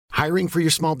Hiring for your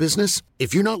small business?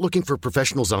 If you're not looking for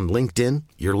professionals on LinkedIn,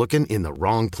 you're looking in the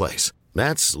wrong place.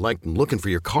 That's like looking for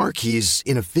your car keys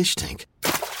in a fish tank.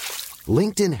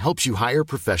 LinkedIn helps you hire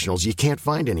professionals you can't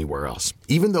find anywhere else,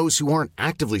 even those who aren't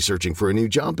actively searching for a new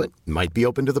job but might be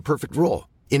open to the perfect role.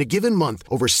 In a given month,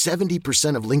 over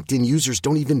 70% of LinkedIn users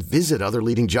don't even visit other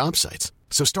leading job sites.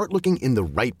 So start looking in the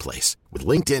right place. With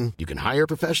LinkedIn, you can hire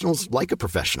professionals like a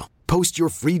professional. Post your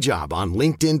free job on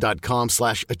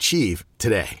linkedin.com/achieve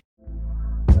today.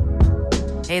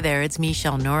 Hey there, it's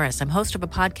Michelle Norris. I'm host of a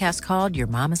podcast called Your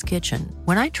Mama's Kitchen.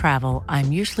 When I travel,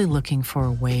 I'm usually looking for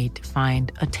a way to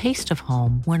find a taste of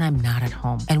home when I'm not at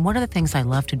home. And one of the things I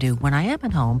love to do when I am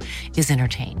at home is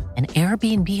entertain. And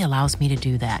Airbnb allows me to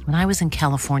do that. When I was in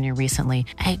California recently,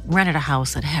 I rented a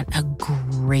house that had a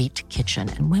great kitchen.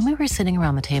 And when we were sitting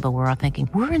around the table, we were all thinking,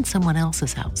 we're in someone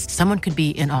else's house. Someone could be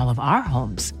in all of our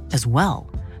homes as well.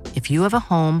 If you have a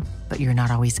home, but you're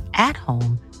not always at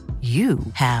home, you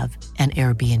have an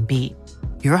Airbnb.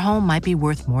 Your home might be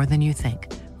worth more than you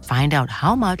think. Find out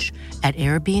how much at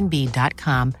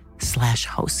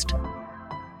airbnb.com/host.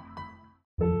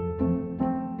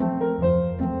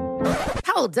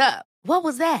 Hold up. What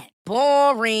was that?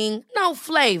 Boring. No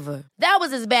flavor. That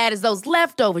was as bad as those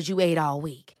leftovers you ate all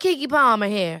week. Keke Palmer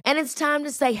here, and it's time to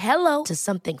say hello to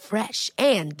something fresh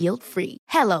and guilt-free.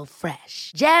 Hello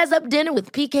Fresh. Jazz up dinner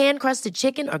with pecan-crusted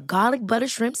chicken or garlic butter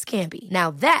shrimp scampi. Now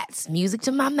that's music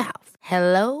to my mouth.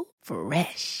 Hello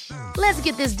Fresh. Let's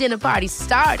get this dinner party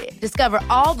started. Discover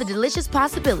all the delicious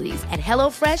possibilities at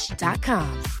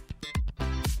hellofresh.com.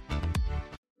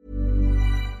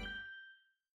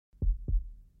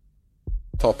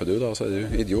 Taper du da, så du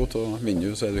idiot, og vinner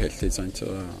du, så du helt ikke sant. Så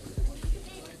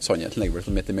sannheten ligger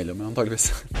vel midt imellom,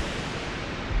 antageligvis.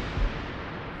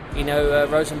 You know,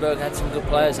 Rosenborg had some good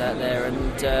players out there,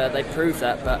 and they proved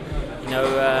that. But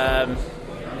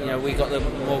we got the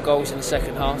more goals in the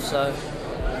second half, so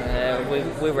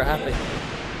we were happy.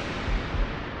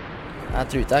 Jeg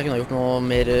tror ikke jeg kunne gjort noe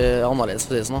mer annerledes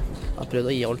for det sånn. Jeg prøvde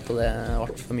å gi alt på det,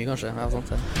 alt for mye kanskje. Ja, sant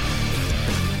det.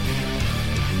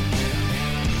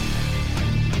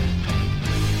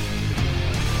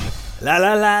 La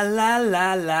la la la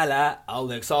la la la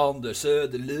Alexander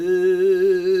Søderlund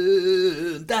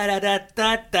da da da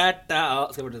da da da.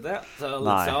 Skal jeg fortsette? Så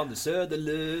Alexander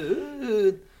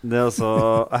Søderlund. Det er altså,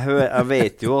 jeg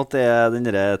vet jo at det er den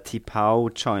der Tip How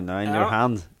China in your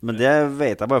hand. Men det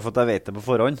vet jeg bare for at jeg vet det på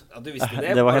forhånd. Ja, du visste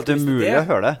det. Det var helt umulig å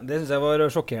høre det. Det synes jeg var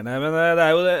sjokkerende. Men det er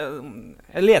jo det.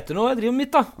 Jeg leter nå, jeg driver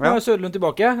mitt da. Nå er Søderlund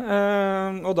tilbake.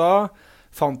 Og da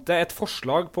fant jeg et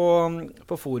forslag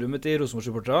på forumet til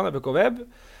Rosenborg-supporterne, BK Web.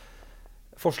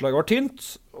 Forslaget var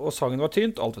tynt, og sangen var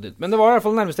tynt, alt var tynt. Men det var i hvert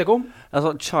fall nærmest jeg kom.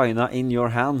 Altså, China in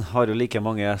your hand har jo like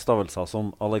mange stavelser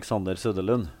som Alexander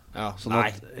Søderlund. Ja, sånn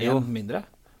nei, en mindre.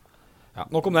 Ja,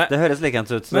 nok om det. Det høres likens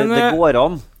ut, men, det går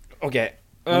an. Ok.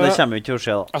 Men det kommer jo ikke til å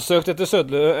skje da. Jeg søkte etter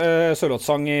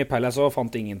Sørlåtssang i Palace og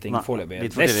fant ingenting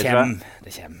foreløpig. Det kommer.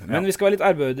 Men vi skal være litt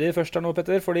ærbødige først her nå,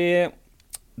 Petter, fordi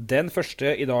den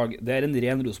første i dag, det er en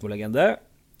ren Rosenborg-legende.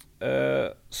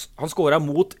 Han skåret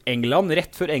mot England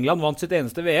rett før England vant sitt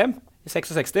eneste VM i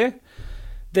 66.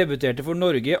 Debuterte for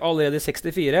Norge allerede i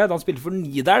 64, da han spilte for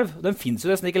Nidelv. Den finnes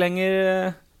jo nesten ikke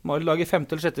lenger. Må lage 5.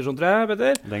 eller 6. sånn, tror jeg,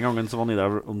 Petter. Den gangen så var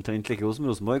Nidelv omtrent like god som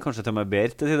Rosenborg, kanskje til og med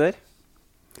bedre til tider.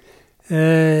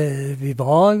 Vi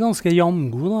var ganske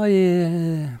jamgode da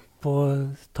på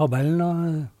tabellen da.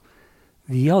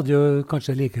 Vi hadde jo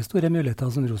kanskje like store muligheter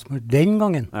som Rosenborg den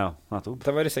gangen. Ja, nettopp.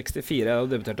 Det var i 64, og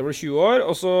debuterte over 20 år,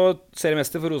 og så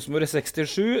seriemester for Rosenborg i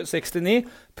 67, 69,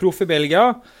 proff i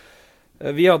Belgia.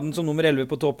 Vi hadde den som nummer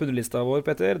 11 på topp 100-lista vår,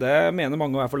 Petter. Det mener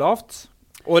mange er for lavt.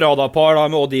 Og radapar da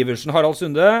med Odd Iversen, Harald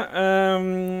Sunde.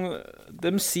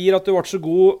 De sier at du var så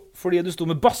god fordi du sto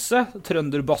med basse,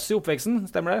 trønderbasse i oppveksten,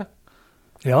 stemmer det?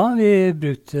 Ja, vi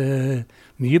brukte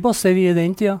mye basse i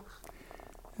den tida.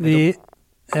 Jeg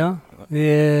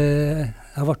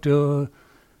ble jo,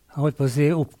 jeg holdt på å si,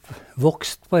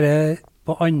 oppvokst bare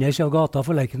på andre siden av gata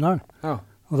for Lerkendal. Ja.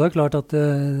 Og det er klart at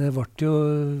det ble jo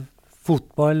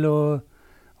fotball og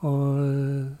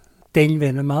den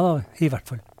veien med meg da, i hvert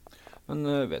fall. Men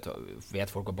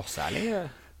vet folk hva basse er lenger?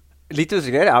 Litt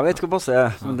usikker, jeg vet hva basse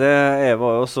er. Men det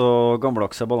var jo også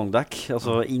gammeldagse ballongdekk,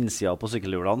 altså innsida på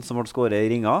sykkelhjulene som ble skåret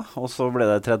i ringer, og så ble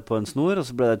det tredd på en snor, og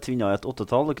så ble det tvinnet i et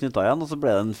 8-tall og knyttet igjen, og så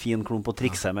ble det en fin klump å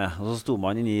trikse med. Og så sto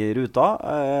man inne i ruta,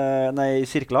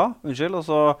 sirkler, og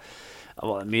så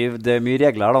det er mye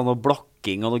regler da, noe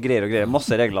blokking og noe greier,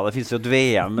 masse regler. Det finnes jo et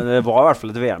VM, men det var i hvert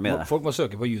fall et VM i det. Folk må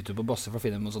søke på YouTube og basse for å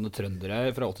finne noen sånne trøndere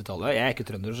fra 80-tallet. Jeg er ikke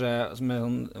trønder, som er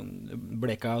sånn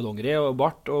bleka dongeri og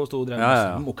bart og stod og drev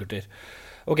med mokkerter.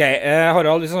 Ok,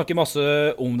 Harald, vi skal snakke masse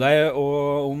om deg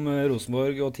og om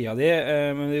Rosenborg og tida di,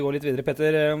 men vi går litt videre.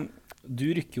 Petter, du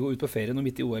rykker jo ut på ferie nå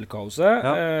midt i OL-kaoset.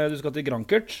 Du skal til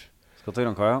Grankert. Skal til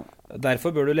Granka, ja.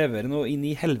 Derfor bør du levere noe inn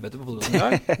i helvete på podcasten i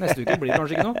dag. Neste uke blir det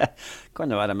kanskje ikke noe. Kan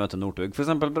det være møte Northug, for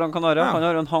eksempel på Gran Canaria. Han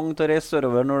har jo en hang til å reise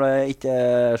sørover når det ikke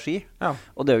er ski.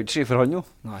 Og det er jo ikke ski for han jo.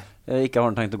 Nei. Ikke har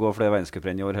han tenkt å gå flere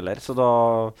verdenscuprenn i år heller. Så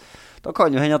da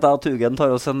kan jo hende at jeg og Tugen tar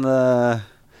oss en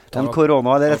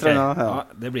korona eller et eller annet. Ja,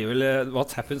 det blir vel what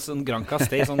happens on Granca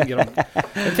stays on Granca.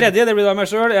 Den tredje, det blir da meg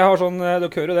selv. Jeg har sånn, dere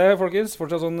hører det, folkens,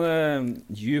 fortsatt sånn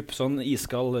djup, sånn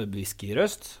iskald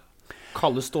whiskyrøst.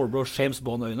 Kalle Storebror James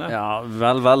Bond-øyne. Ja,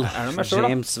 vel.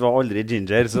 James var aldri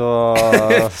ginger, så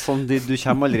sånn, du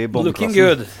kommer aldri i Bond-klassen. Looking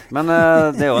good. Men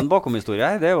det er jo en bakomhistorie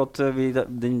her. Det er jo at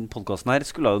den podcasten her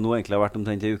skulle jo nå egentlig ha vært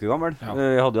omtrent en uke gammel.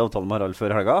 Vi hadde jo avtale med Harald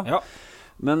før helga. Ja.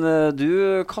 Men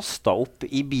du kastet opp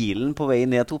i bilen på vei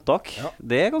ned til opptak.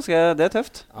 Det er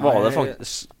tøft.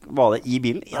 Var det i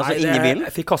bilen? Altså inni bilen?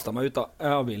 Jeg fikk kastet meg ut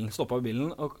av bilen. Stoppet av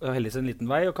bilen, og heldigvis en liten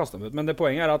vei, og kastet meg ut. Men det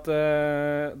poenget er at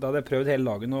da hadde jeg prøvd hele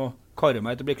dagen å karre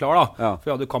meg til å bli klar da. For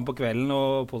jeg hadde kamp på kvelden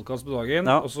og podcast på dagen,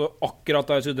 og så akkurat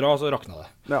da jeg skulle dra, så rakna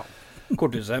det.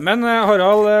 Korthuset. Men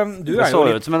Harald, du er jo litt... Det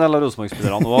så ut som en del av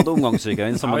Rosenborg-spillerne, og hadde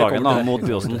omgangssyken samme dagen da, mot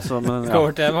Byåsen.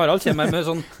 Harald kommer med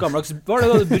sånn gammeldags, hva er det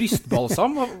da,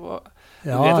 brystbalsam? Du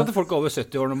vet at folk over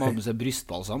 70 år når man har med seg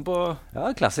brystbalsam på...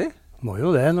 Ja, classy. Må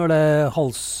jo det når det er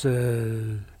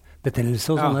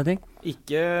halsbetennelse og sånne ting.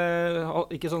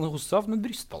 Ikke sånn hostesaft, men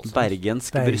brystbalsam.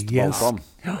 Bergensk brystbalsam.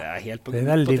 Ja, det er helt på, det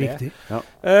er veldig viktig.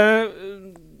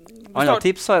 Andre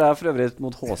tips har jeg for øvrig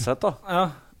mot HZ da. Ja.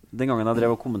 Den gangen jeg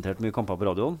drev og kommenterte mye kamper på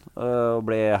radioen og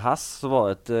ble hæs, så var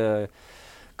det et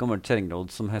gammelt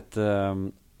kjerringråd som het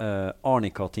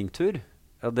Arnika-tinktur.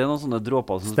 Ja, det er noen sånne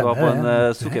dråper som skal på en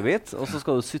sukkerbit, og så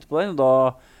skal du sutte på den, og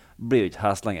da blir jo ikke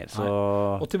hæs lenger. Så...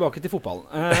 Og tilbake til fotballen.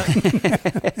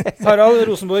 Harald,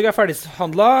 Rosenborg er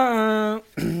ferdighandlet.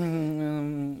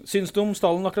 Syns du om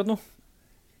stallen akkurat nå?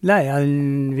 Nei,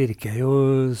 den virker jo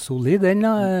solid, den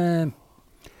da.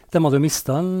 De hadde jo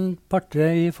mistet en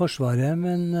par-tre i forsvaret,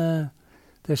 men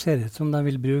det ser ut som de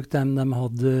vil bruke dem de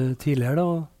hadde tidligere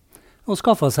da, og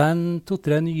skaffe seg en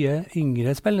 2-3 nye,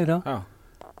 yngre spillere. Ja.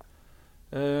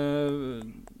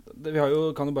 Vi har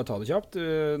jo, kan jo bare ta det kjapt.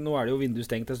 Nå er det jo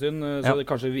vinduet stengt en stund, så det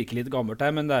kanskje virker litt gammelt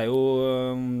her, men det er jo,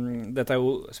 dette er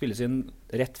jo spilles inn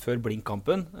rett før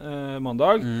Blink-kampen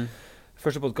mandag.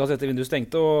 Første podcast etter vinduet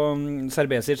stengte, og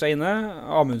Serbesic er inne,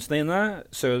 Amundsen er inne,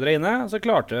 Søder er inne, så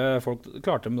klarte de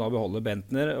da å beholde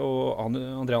Bentner og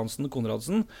André Hansen,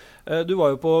 Konradsen. Du var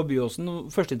jo på Byåsen,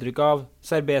 førsteinntrykk av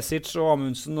Serbesic og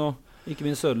Amundsen og ikke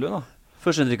minst Søderlund da.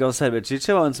 Førsteinntrykk av Serbesic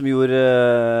var en som gjorde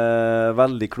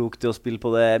veldig klokt til å spille på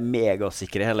det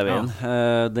megasikre hele veien.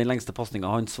 Den lengste passningen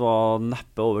hans var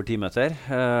neppe over 10 meter,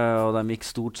 og de gikk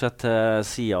stort sett til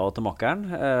siden og til makkeren.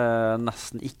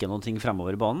 Nesten ikke noen ting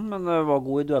fremover i banen, men var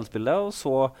god i duellspillet og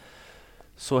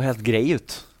så helt grei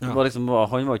ut. Han var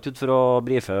ikke ut for å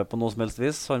brife på noe som helst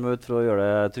vis, han var ut for å gjøre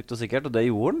det trygt og sikkert, og det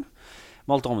gjorde han.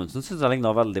 Malte Amundsen synes jeg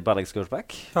lignet veldig på Alex Kursbæk.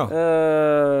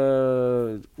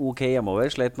 Ok hjemover,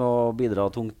 sleit med å bidra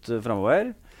tungt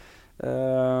fremover.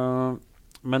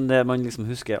 Men det man liksom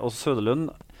husker, og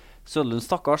Søderlund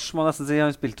stakkars, må jeg nesten si,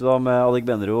 han spilte da med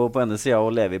Adegbenro på ene siden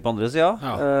og Levi på andre siden.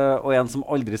 Og en som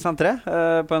aldri sentrer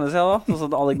på ene siden da, altså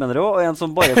Adegbenro, og en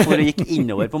som bare gikk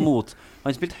innover på mot.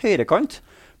 Han spilte høyrekant,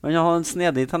 men han hadde en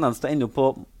snedig tendens til å ende opp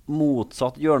på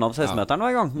motsatt hjørne av 16-meteren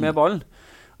hver gang med ballen.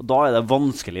 Og da er det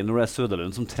vanskelig når det er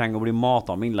Søderlund som trenger å bli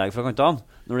matet med innlegg fra kantene.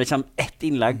 Når det kommer ett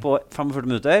innlegg på 45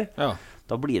 minutter,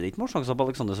 da blir det ikke målsjanser på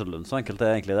Alexander Søderlund. Så enkelt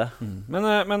er egentlig det. Men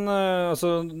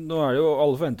altså, nå er det jo,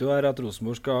 alle forventer jo her at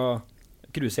Rosenborg skal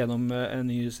cruise gjennom en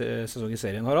ny sesong i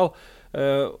serien, Harald.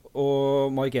 Og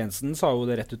Mike Jensen sa jo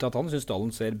det rett ut at han synes stallen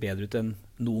ser bedre ut enn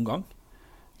noen gang.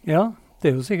 Ja, det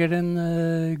er jo sikkert en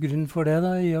grunn for det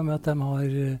da, i og med at de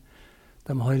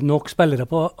har nok spillere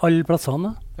på alle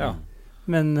plassene. Ja.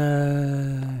 Men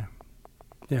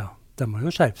ja, de må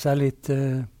jo skjerpe seg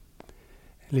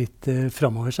litt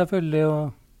fremover selvfølgelig,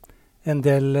 og en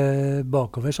del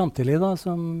bakover samtidig da,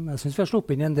 som jeg synes vi har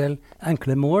sluppet inn en del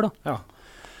enkle mål da. Ja.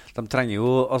 De trenger jo,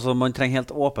 altså man trenger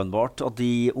helt åpenbart at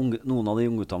noen av de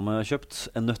unggutene man har kjøpt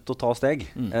er nødt til å ta steg.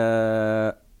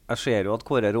 Jeg ser jo at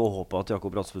Kåre råhåper at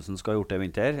Jakob Rasmussen skal ha gjort det i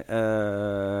vinter.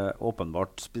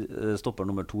 Åpenbart stopper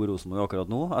nummer 2 Rosenborg akkurat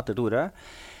nå, etter Tore.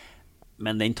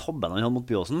 Men den tabben han hadde mot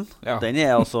Byåsen, den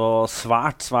er altså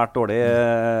svært dårlig.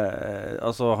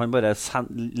 Altså han bare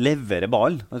leverer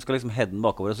ballen. Han skal liksom heade den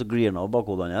bakover, og så glir han av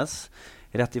bakhodet hans.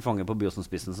 Rett i fanget på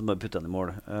Byåsen-spissen som bare putter den i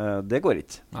mål. Det går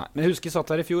ikke. Nei, men jeg husker jeg satt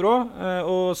her i fjor også,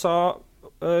 og sa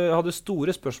hadde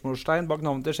store spørsmålstegn bak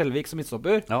navnet til Skjelvik som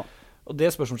midtstopper. Ja. Og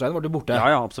det spørsmålstegnet var det borte.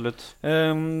 Ja, absolutt.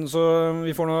 Så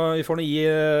vi får nå gi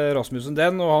Rasmussen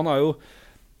den, og han har jo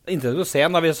interessant å se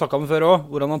han, da vi snakket om før også,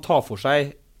 hvordan han tar for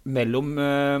seg mellom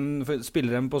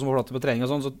spillere på små flater på trening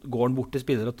og sånn, så går han bort til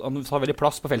spillere, og han har veldig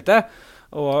plass på feltet,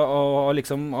 og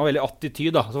liksom har veldig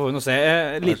attityd da, så får vi nå se.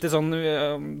 Litt sånn,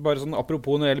 bare sånn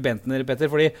apropos når det gjelder Bentner, Petter,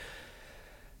 fordi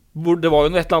det var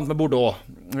jo noe et eller annet med Bordeaux.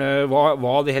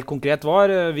 Hva det helt konkret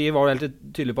var. Vi var helt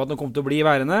tydelige på at den kom til å bli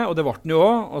værende, og det var den jo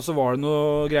også. Og så var det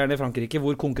noe greier i Frankrike.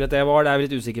 Hvor konkret det var, det er vi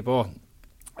litt usikre på.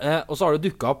 Og så har det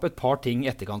dukket opp et par ting i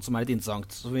etterkant som er litt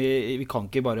interessant. Så vi kan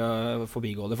ikke bare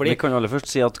forbigå det. Vi kan jo aller først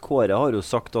si at Kåre har jo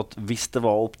sagt at hvis det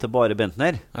var opp til bare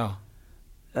Bentner,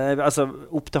 altså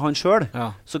opp til han selv,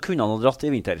 så kunne han ha dratt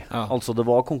i vinter. Altså det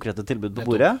var konkrete tilbud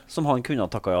på bordet som han kunne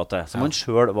ha takket ja til, som han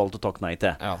selv valgte å takke nei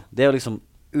til. Det er jo liksom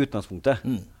utgangspunktet.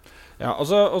 Ja, og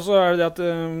så er det at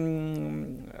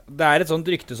det er et sånt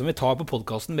rykte som vi tar på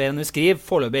podcasten mer enn vi skriver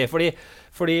foreløpig,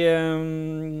 fordi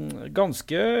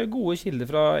ganske gode kilder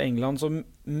fra England som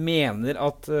mener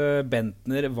at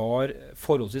Bentner var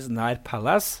forholdsvis nær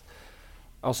Palace,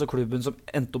 altså klubben som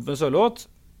endte opp med Sørloth,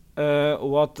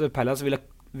 og at Palace ville,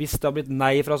 hvis det hadde blitt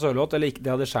nei fra Sørloth, eller ikke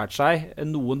det hadde skjært seg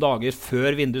noen dager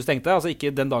før vinduet stengte, altså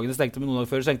ikke den dagen det stengte, men noen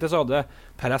dager før det stengte, så hadde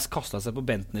Palace kastet seg på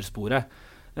Bentner-sporet.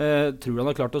 Tror du han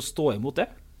har klart å stå imot det?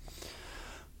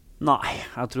 Nei,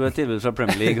 jeg tror et tilbud fra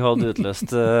Premier League hadde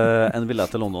utløst en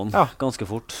billett til London ganske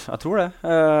fort. Jeg tror det.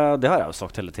 Det har jeg jo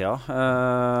sagt hele tiden.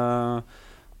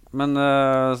 Men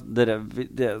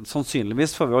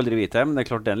sannsynligvis får vi aldri vite, men det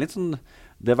er klart det er en litt sånn,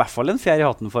 det er i hvert fall en fjær i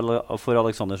hatten for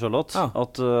Alexander Sørloth,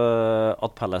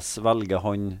 at Palace velger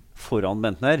han foran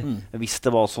Bentner. Hvis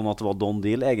det var sånn at det var done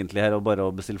deal egentlig her og bare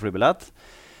å bestille flybillett,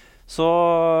 så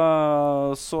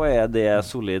er det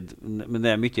solid, men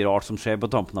det er mye rart som skjer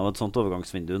på tampen av et sånt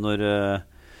overgangsvindu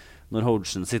når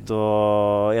Hodgson sitter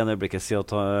og i en øyeblikket sier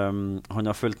at han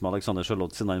har fulgt med Alexander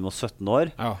Sørloth siden han var 17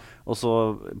 år, og så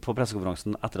på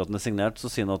pressekonferansen etter at han er signert, så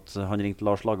sier han at han ringte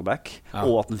Lars Lagerbäck,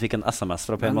 og at han fikk en SMS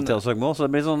fra Per-Mathias Høgmo, så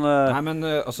det blir sånn Nei, men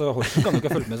altså, Hodgson kan jo ikke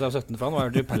ha fulgt med seg av 17 fra han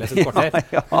var jo Palace et kvarter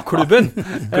klubben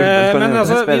men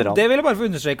altså, det vil jeg bare få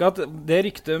understreke at det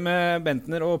ryktet med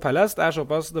Bentner og Palace,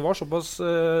 det var såpass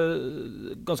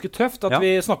ganske tøft at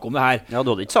vi snakker om det her. Ja,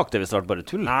 du hadde ikke sagt det hvis det var bare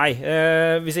tull. Nei,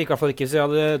 hvis jeg i hvert fall ikke så jeg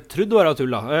hadde trodd det var tull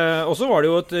da. Og så var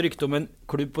det jo et rykte om en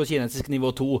klubb på kinesisk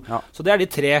nivå 2. Så det er de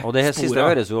tre sporene. Og det siste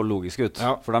høres jo logisk ut,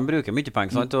 for de bruker mye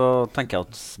penger, sant? Og tenker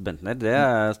at Bentner, det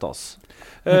er stas.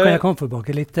 Nå kan jeg komme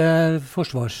tilbake litt til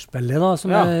forsvarsspillet da,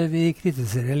 som vi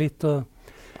kritiserer litt, og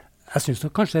jeg synes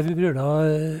nok kanskje vi burde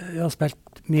ha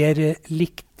spilt mer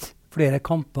likt flere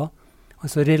kamper,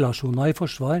 altså relasjoner i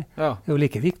forsvar er jo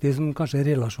like viktig som kanskje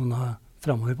relasjoner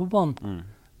fremover på banen.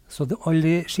 Så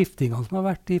alle skiftingene som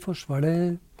har vært i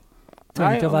forsvaret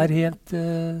trenger ikke å være helt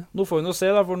Nå får vi nå se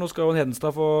da, for nå skal jo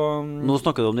Hedenstad få Nå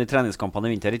snakker du om de treningskampene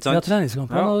i vinter, ikke sant? Ja,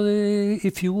 treningskampene, og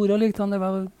i fjor og likt,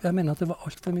 jeg mener at det var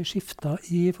alt for mye skifter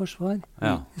i forsvar.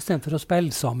 I stedet for å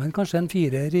spille sammen, kanskje en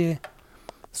firer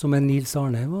som en Nils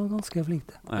Arne var ganske flink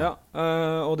til.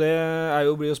 Og det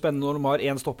blir jo spennende når de har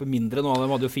en stopper mindre nå. De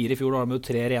hadde jo 4 i fjor, da har de jo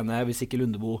 3 rene hvis ikke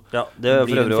Lundebo. Ja, det er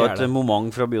for øvrig jo et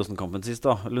moment fra Byåsen-kampen sist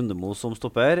da. Lundebo som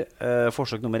stopper,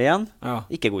 forsøk nummer 1,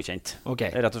 ikke godkjent,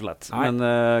 rett og slett. Men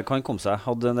kan komme seg.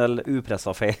 Hadde en del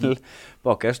upresset feil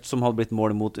bakerst, som hadde blitt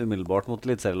mål umiddelbart mot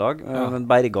eliteserielag, men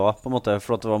berga på en måte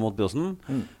for at det var mot Byåsen.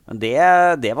 Men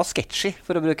det var sketchy,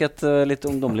 for å bruke et litt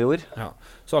ungdomlig ord.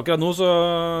 Så akkurat nå, så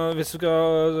hvis vi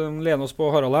skal lene oss på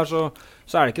Harald her,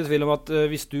 så er det ikke tvil om at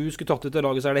hvis du skulle tatt ut det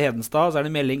laget, så er det Hedenstad, så er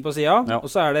det Melding på siden, og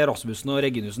så er det Rasmussen og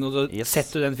Reginussen, og så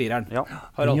setter du den fireren.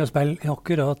 Begynner å spille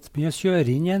akkurat, begynner å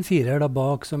kjøre inn i en firer da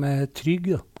bak som er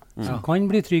trygg, som kan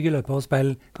bli trygg i løpet av å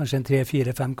spille kanskje en 3,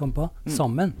 4, 5 kamper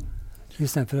sammen. I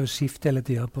stedet for å skifte hele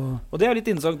tiden på... Og det er litt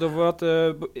interessant, for at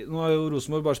nå har jo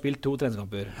Rosenborg bare spilt 2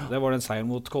 treningskamper. Det var den seieren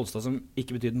mot Kolstad som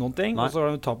ikke betydde noen ting, og så var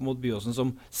det en tap mot Byåsen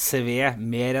som sved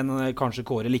mer enn kanskje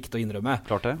Kåre likte å innrømme.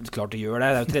 Klart det gjør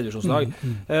det, det er jo tredjevisjonslag.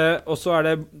 Og så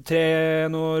er det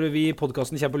når vi i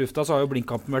podcasten kommer på lufta, så har jo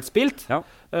Blinkkampen vært spilt.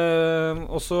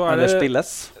 Og så er det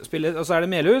spilles, og så er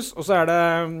det Melhus, og så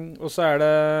er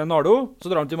det Nardo,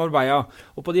 så drar han til Marbella.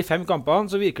 Og på de 5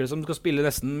 kampene så virker det som du skal spille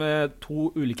nesten med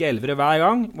 2 ulike elvere hver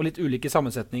gang, og litt ulike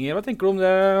sammensetninger. Hva tenker du om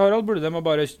det, Harald? Burde de ha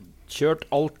bare kjørt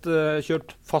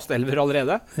fast elver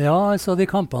allerede? Ja, altså de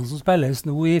kampene som spilles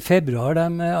nå i februar, de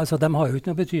har jo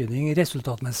ikke noe betydning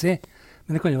resultatmessig,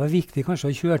 men det kan jo være viktig kanskje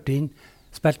å kjøre inn,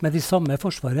 spilt med de samme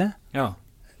forsvaret,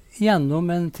 gjennom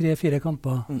en 3-4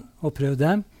 kamper, og prøve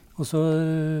dem, og så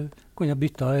kunne jeg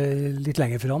bytte litt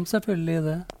lenger fram selvfølgelig i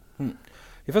det.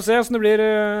 Vi får se hvordan det blir.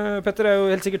 Petter, det jo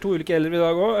helt sikkert 2 ulike elver i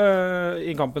dag også,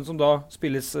 i kampen som da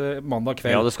spilles mandag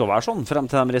kveld. Ja, det skal være sånn frem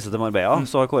til de reiser til Marbella.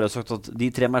 Så har Kåre sagt at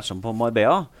de 3 matchene på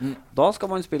Marbella, da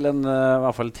skal man spille en i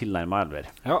hvert fall tilnærmet elver.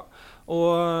 Ja,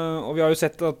 og vi har jo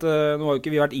sett at nå har jo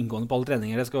ikke vi vært inngående på alle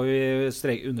treninger, det skal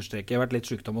vi understreke. Jeg har vært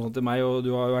litt sykdom og sånt til meg, og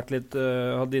du har jo vært litt,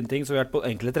 hatt dine ting, så vi har vært på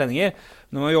enkle treninger.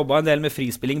 Men vi har jobbet en del med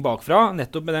frispilling bakfra,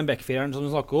 nettopp med den backfireren som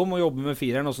du snakker om, og jobbe med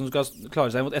fireren, og som skal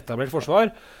klare seg mot etablert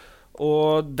forsvar.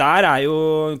 Og der jo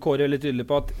Kåre veldig tydelig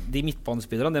på at de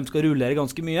midtbanespillerne, de skal rullere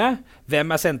ganske mye.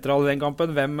 Hvem sentral i den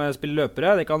kampen, hvem spiller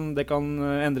løpere, det kan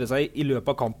endre seg i løpet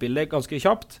av kampbildet ganske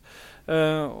kjapt.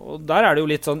 Og der det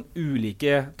jo litt sånn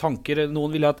ulike tanker.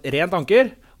 Noen vil ha et rent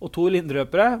anker og 2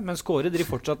 lindrøpere, mens Kåre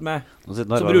driver fortsatt med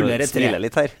som rullerer 3.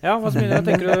 Litt her. Ja, hva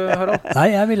tenker du, Harald?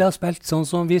 Nei, jeg ville ha spilt sånn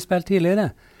som vi spilte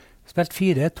tidligere. Spilt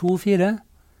 4-2-4.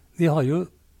 Vi har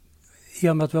jo, i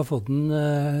og med at vi har fått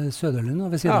en Søderlund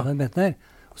ved siden av en Bentner,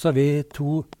 og så har vi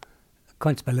 2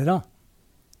 kantspillere,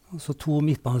 og så 2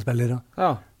 midtbanespillere.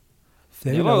 Ja.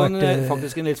 Det var jo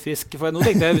faktisk en litt frisk, for nå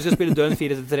tenkte jeg hvis vi spiller døgn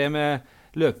 4-3 med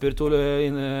løper,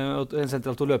 en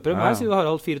sentral 2 løpere. Nei, sier du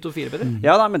Harald 4-2-4 bedre?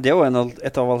 Ja, nei, men det jo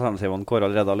et av alternativene Kåre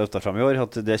allerede har løftet frem i år,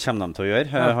 at det kommer de til å gjøre.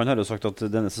 Han har jo sagt at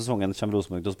denne sesongen kommer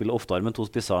Rosenborg til å spille oftere med 2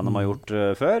 spisser enn de har gjort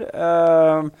før.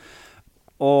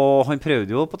 Og han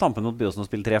prøvde jo på tampen mot Byåsen å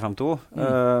spille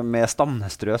 3-5-2 med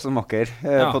Stamnestrø som makker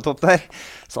på topp der.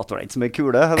 Satt vel ikke så mye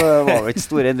kule. Det var jo ikke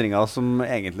store endringer som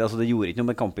egentlig, altså det gjorde ikke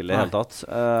noe med kampbildet i hele tatt.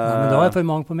 Men da for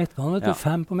mange på midtbanen, vet du,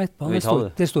 5 på midtbanen.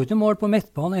 Det står ikke mål på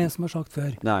midtbanen, en som har sagt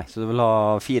før. Nei, så du vil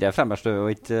ha 4 fremmerstøy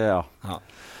og ikke,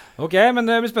 Ok, men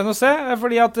det blir spennende å se,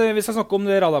 fordi at vi skal snakke om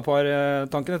det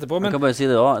radarpar-tanken etterpå. Men jeg kan bare si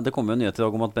det da, det kommer jo en nyhet i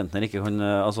dag om at Bentner ikke kan,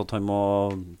 altså at han må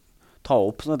ta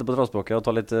opp sånn etter på travspråket og ta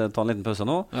en liten pause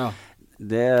nå. Ja.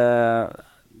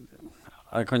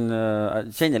 Jeg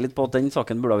kjenner litt på at den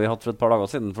saken burde vi hatt for et par dager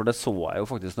siden, for det så jeg jo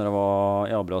faktisk når jeg var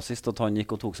i Abra sist, at han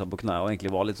gikk og tok seg på knæet og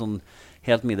egentlig var litt sånn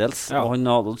helt middels. Ja. Og han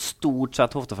hadde stort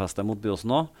sett hoftefeste mot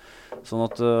Byåsen nå, sånn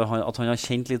at han har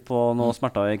kjent litt på noe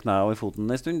smerter i knæet og i foten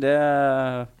en stund,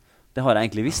 det har jeg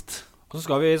egentlig visst. Og så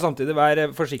skal vi samtidig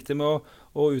være forsiktige med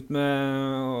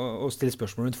å stille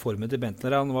spørsmål rundt formen til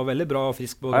Bentner. Han var veldig bra og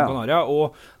frisk på Canaria,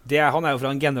 og han jo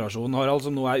fra en generasjon, Harald,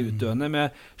 som nå utdøende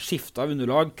med skifte av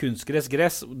underlag, kunstgress,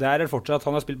 gress. Der det fortsatt,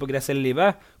 han har spilt på gress hele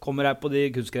livet, kommer her på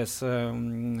de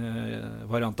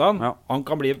kunstgress-variantene. Ja. Han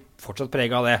kan bli fortsatt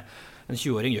preget av det. En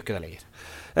 20-åring gjør ikke det lenger.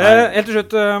 Helt til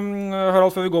slutt,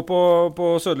 Harald, før vi går på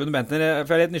Søderlund og Bentner,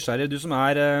 for jeg litt nysgjerrig, du som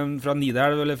fra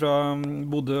Nidelv eller fra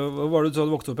Bodø, hvor var det du sa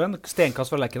du vokste opp igjen?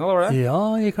 Stenkast fra Lerkendal, var det?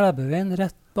 Ja, i Klæbuveien,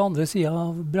 rett på andre siden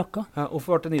av brakka. Ja,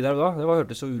 hvorfor var det Nidelv da? Det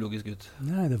hørtes så ulogisk ut.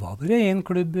 Nei, det var bare en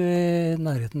klubb i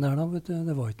nærheten der da, vet du.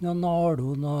 Det var ikke noe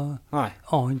Nardo, noe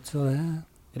annet, så det...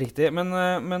 Riktig, men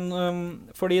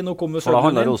fordi nå kommer for da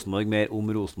handler Rosenborg mer om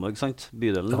Rosenborg, sant?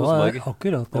 Bydelen Rosenborg.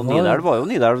 Akkurat. Og Nidelv var jo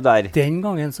Nidelv der. Den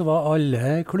gangen så var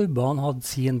alle klubbene hadde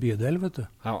sin bydel, vet du.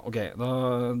 Ja, ok.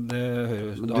 Det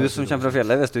hører du som kommer fra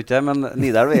fjellet, visste du ikke det, men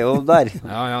Nidelv jo der.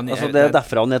 Altså det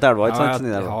derfra og ned til elva, ikke sant?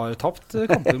 Jeg har tapt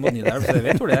kampen mot Nidelv, så jeg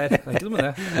vet hvor det det ikke noe med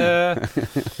det.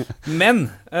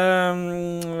 Men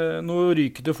nå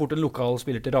ryker det fort en lokal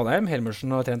spiller til Ranheim.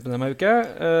 Helmersen har trent med dem en uke,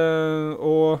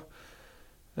 og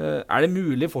det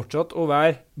mulig fortsatt å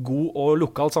være god og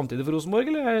lokal samtidig for Rosenborg,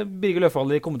 eller Birger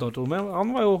Løfald i kommentatorrommet?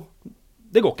 Han var jo...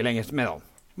 Det går ikke lenger med han.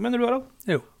 Mener du, Harald?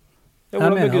 Jo. Ja,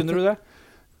 hvordan begrunner du det?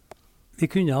 Vi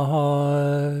kunne ha...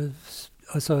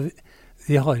 Altså,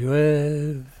 vi har jo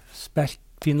spilt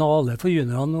finale for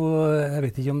juniorene, og jeg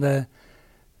vet ikke om det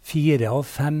 4 av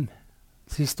 5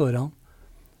 siste årene.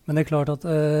 Men det klart at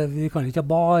vi kan ikke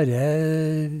bare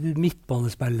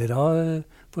midtbanespillere,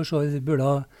 for så vi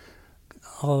burde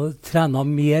ha trenet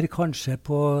mer kanskje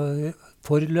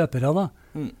for løpere da.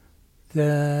 Det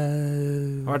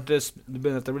har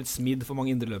blitt smidd for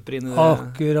mange indreløpere inn i det.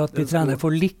 Akkurat, vi trener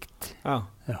for likt. Ja.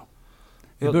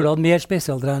 Vi burde hatt mer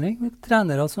spesialtrening med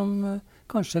trenere som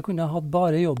kanskje kunne hatt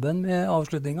bare jobben med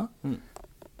avslutninger.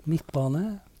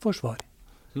 Midtbane, forsvar.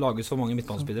 Lages for mange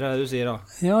midtbanespillere, det du sier da?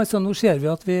 Ja, altså nå ser vi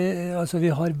at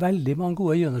vi har veldig mange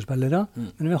gode juniorspillere,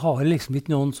 men vi har liksom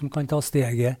ikke noen som kan ta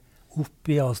steget opp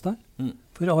i avstand.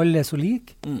 For alle så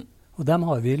like, og dem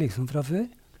har vi liksom fra før.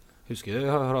 Husker du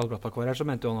Harald Brattbakk var her, så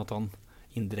mente jo han at han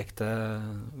indirekte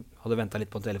hadde ventet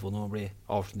litt på en telefon om å bli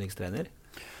avslutningstrener.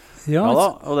 Ja da,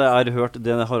 og det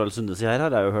Harald Sunde sier her har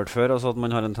jeg jo hørt før, altså at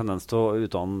man har en tendens til å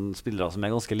utdanne spillere som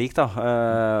ganske like da.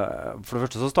 For det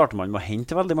første så starter man med å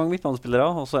hente veldig mange midtbanespillere,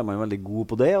 og så man veldig god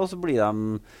på det, og så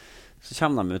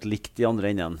kommer de ut likt i andre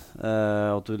enden.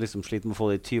 At du liksom sliter med å få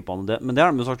de typene. Men det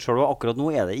har de jo sagt selv, akkurat nå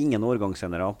det ingen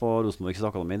årgangssendere på Rosenborgs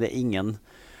akademi. Det ingen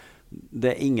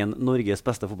det ingen Norges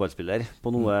beste fotballspiller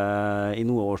på i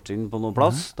noe årstid på noen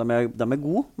plass. De er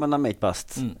gode, men de er ikke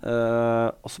best.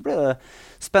 Og så blir det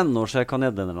spennende å se hva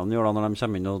nederlenderne gjør da når de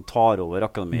kommer inn og tar over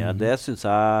akademiet. Det synes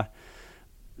jeg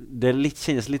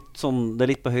kjennes litt sånn, det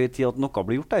er litt på høy tid at noe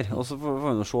blir gjort der. Og så får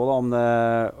vi se da om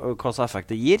hva slags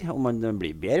effekt det gir. Om man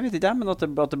blir bedre, vet ikke jeg, men at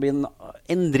det blir en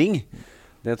endring.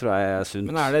 Det tror jeg er sunt.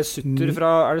 Men er det sutter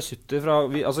fra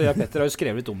altså jeg og Petter har jo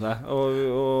skrevet litt om det,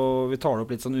 og vi tar det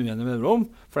opp litt sånn uenige med dem,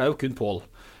 for det er jo kun Pål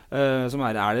som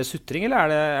er det sutring,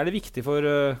 eller er det viktig for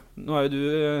nå er jo du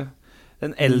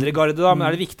den eldre garde da, men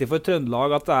er det viktig for Trøndelag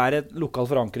at det er et lokal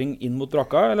forankring inn mot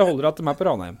brakka, eller holder det at de er på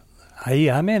Ranheim? Nei,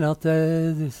 jeg mener at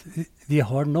vi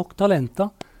har nok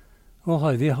talenter, og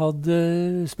har vi hatt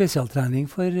spesialtrening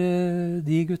for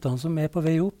de guttene som er på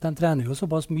vei opp. De trener jo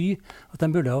såpass mye at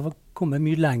de burde ha kommet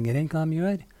mye lenger enn hva de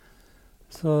gjør.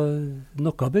 Så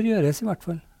noe bør gjøres i hvert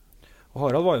fall. Og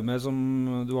Harald var jo med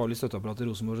du var litt støtteapparat i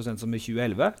Rosenborg så sent som i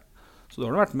 2011. Så da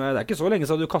har du vært med, det er ikke så lenge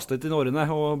siden du kastet inn årene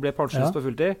og ble pensjonist på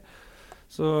fulltid.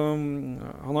 Så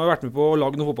han har jo vært med på å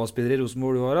lage noen fotballspillere i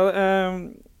Rosenborg du har.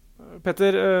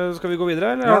 Petter, skal vi gå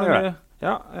videre? Eller?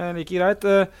 Ja, like greit.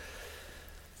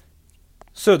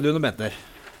 Søderlund og Bentner.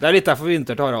 Det er litt derfor vi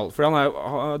inviterer til Harald. For han er jo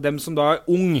dem som da er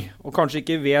ung, og kanskje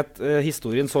ikke vet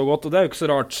historien så godt, og det er jo ikke så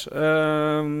rart.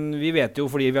 Vi vet jo,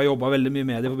 fordi vi har jobbet veldig mye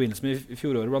med det i forbindelse med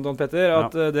fjoråret, blant annet, Petter,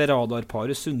 at det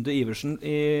radarparet Sunde-Iversen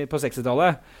på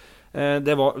 60-tallet,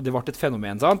 det var et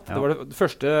fenomen, sant? Ja. Det var det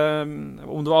første,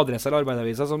 om det var Adressa eller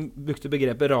Arbeidervisa, som brukte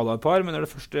begrepet radarpar, men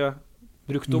det første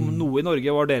brukt om noe i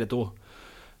Norge var dere to.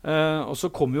 Og så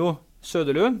kom jo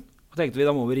Søderlund, og tenkte vi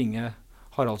da må vi ringe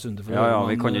Harald Sunde. Vi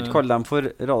kan jo ikke kalle dem for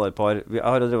radarpar. Jeg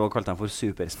har drevet og kalt dem for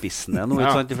superspissene nå,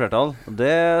 ikke sant, i flertall.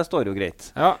 Det står jo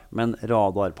greit. Ja. Men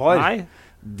radarpar,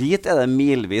 dit er det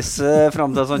milvis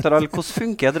frem til, sant, Harald. Hvordan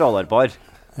funker et radarpar?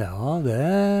 Ja, det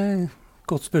er et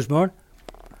godt spørsmål.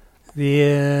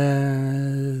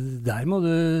 Der må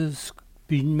du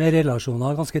begynne med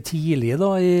relasjoner ganske tidlig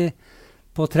da,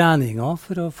 på treninger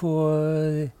for å få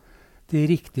de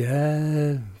riktige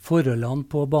forholdene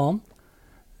på banen.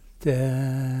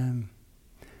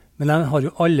 Men de har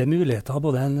jo alle muligheter,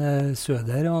 både en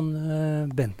Søder og en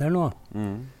Bentner nå.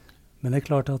 Men det er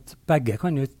klart at begge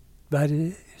kan jo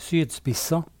være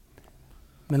sydspisser.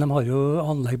 Men de har jo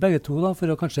anlegg begge to da, for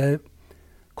å kanskje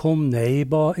komme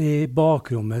ned i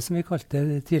bakrommet, som vi kalte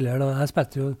det tidligere. Da. Jeg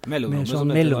spilte jo med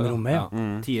sånn mellomrommet. Ja.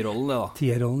 Tierrollen, det da.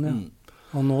 Tierrollen, ja.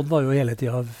 Og Nådd var jo hele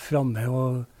tiden fremme,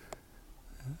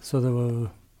 så det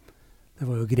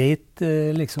var jo greit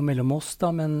liksom mellom oss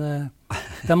da, men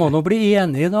de må nå bli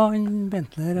enige da,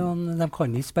 Bentner, og de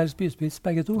kan ikke spille spydspiss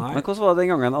begge to. Nei. Men hvordan var det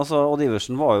den gangen? Altså, Odd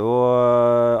Iversen var jo,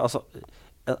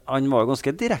 han var jo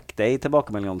ganske direkte i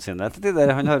tilbakemeldingene sine til det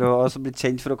der. Han har jo blitt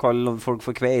kjent for å kalle folk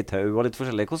for kveitau og litt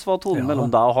forskjellig. Hvordan var tonen mellom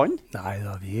deg og han? Nei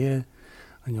da,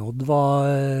 Odd var...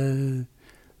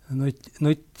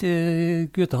 Når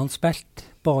ikke guttene spilte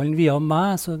ballen via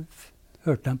meg, så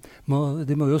hørte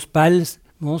de må jo spille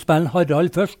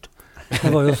Harald først.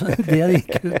 Det var jo det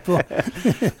gikk ut på.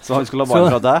 Så han skulle ha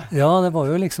ballen fra deg? Ja, det var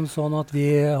jo liksom sånn at vi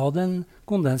hadde en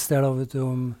kondens der da, vet du,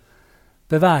 om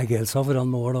bevegelser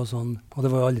foran mål og sånn. Og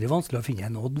det var jo aldri vanskelig å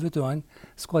finne en Odd, vet du. Han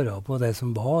skarret på det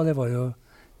som var. Det var jo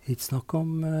ikke snakk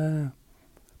om...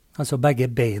 altså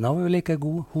begge beina var jo like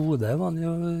gode. Hodet var han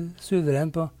jo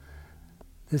suveren på.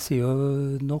 Det sier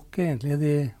jo nok egentlig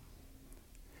de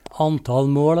antall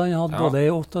mål han hadde, både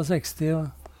i 68 og...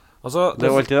 Altså, det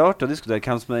er jo alltid artig å diskutere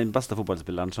hvem som er den beste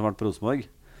fotballspilleren som har vært på Rosenborg.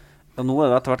 Ja, nå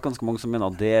er det etter hvert ganske mange som mener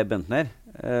at det er Bentner.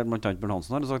 Blant annet Bjørn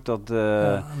Hansen har sagt at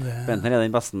Bentner er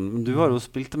den beste. Men du har jo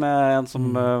spilt med en som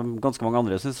ganske mange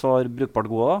andre synes var brukbart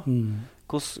gode da.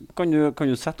 Kan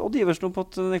du sette Odd Iversen opp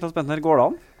at Niklas Bentner går da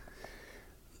an?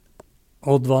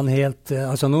 Odd var en helt...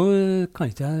 altså nå kan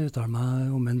ikke jeg uttale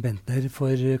meg om en Bentner for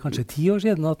kanskje 10 år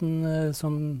siden, at han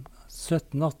som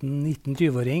 17, 18, 19,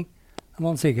 20-åring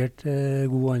var han sikkert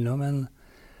god han da,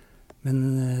 men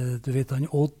du vet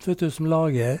han Odd, vet du, som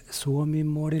lager så mye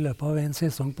mål i løpet av en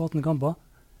sesong på 18 kamper.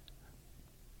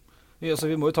 Altså,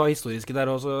 vi må jo ta historiske der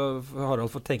også,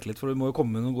 Harald får tenke litt, for vi må jo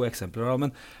komme med noen gode eksempler da,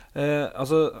 men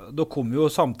altså, da kom jo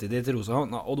samtidig til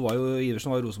Rosenborg, og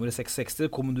Iversen var i Rosenborg i 66,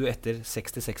 kom du etter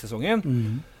 66-sesongen,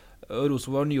 og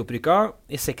Rosenborg var nyopprykket,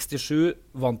 i 67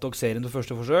 vant dere serien til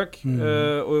første forsøk,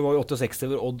 og vi var i 68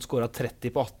 hvor Odd skåret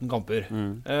 30 på 18 kamper.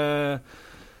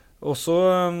 Og så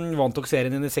vant dere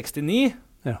serien inn i 69,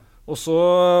 Og så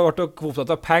ble dere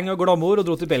opptatt av peng og glamour og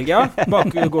dro til Belgia,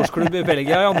 bakgårdsklubb i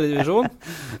Belgia i andre divisjon.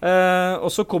 Og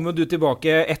så kom jo du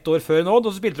tilbake 1 år før Odd,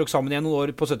 og så spilte dere sammen igjen noen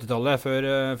år på 70-tallet,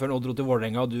 før Odd dro til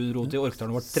Vålerenga, og du dro til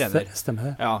Orkdalen og ble trener. Stemmer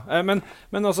det. Ja, men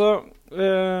altså,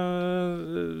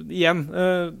 igjen,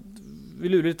 vi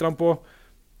lurer litt på,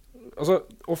 altså,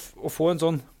 å få en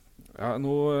sånn, ja,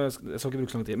 jeg skal ikke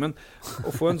bruke så lang tid, men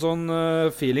å få en sånn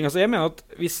feeling, altså jeg mener at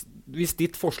hvis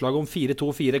ditt forslag om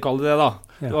 4-2-4, kall det da,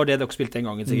 det var det dere spilte en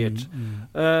gang sikkert,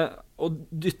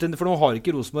 for nå har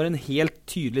ikke Rosenborg en helt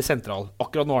tydelig sentral,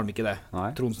 akkurat nå har de ikke det.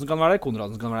 Nei. Tronsen kan være der,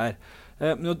 Konradsen kan være der.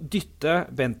 Men å dytte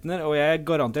Bentner, og jeg er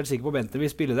garantert sikker på Bentner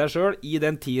vil spille der selv, i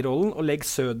den 10-rollen, og legge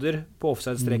Søder på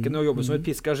offside-streken og jobbe som et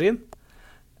piskemaskin.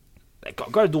 Det kan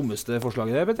ikke være det dummeste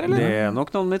forslaget det, Petter, eller? Det nok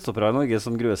noen midtstoppere i Norge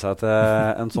som gruer seg til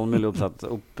et sånt mulig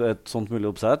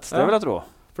oppsett. Det vil jeg tro.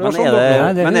 Men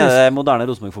er det moderne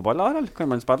Rosenborg-fotball da, eller kan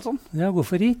man spille sånn? Ja,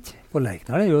 hvorfor ikke? På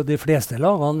Lerkendal jo de fleste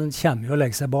lagene kommer jo og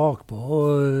legger seg bakpå,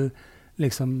 og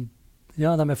liksom,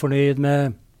 ja, de er fornøyd med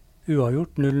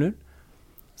uavgjort 0-0.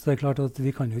 Så det er klart at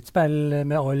vi kan jo ikke spille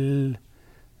med alle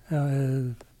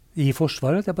i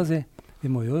forsvaret, jeg på å si. Vi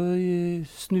må jo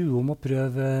snu om og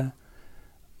prøve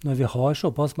når vi har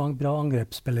såpass mange bra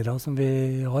angrepsspillere som vi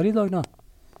har i dag da.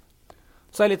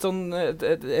 Så litt sånn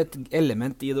et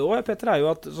element i det også, Petter, er jo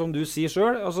at, som du sier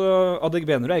selv, altså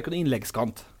Adegbenro er ikke noen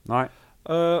innleggskant. Nei.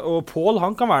 Og Paul,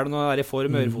 han kan være det når han er i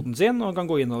form med ørefoten sin, og han kan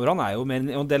gå innover. Han er jo mer,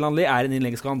 og Delanley er en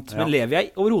innleggskant, men Levi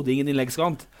er overhodet ingen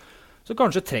innleggskant. Så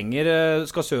kanskje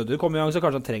skal Søder komme i gang, så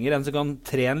kanskje han trenger en som kan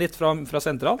trene litt fra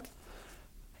sentralt?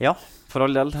 Ja, for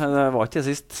all del. Det var ikke det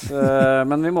sist.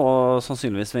 Men vi må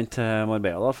sannsynligvis vente til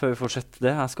Marbella da, før vi får sett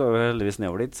det. Jeg skal jo heldigvis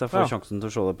nedover dit, så jeg får sjansen til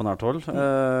å se det på nært hold.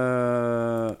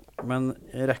 Men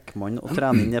rekker man å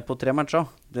trene inn på 3 matcher?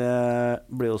 Det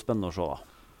blir jo spennende å se da.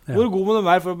 Ja. Hvor god må det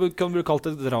være for å kan bli kalt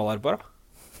et tralarpar da?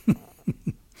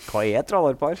 Hva er et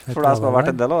tralarpar? For deg som har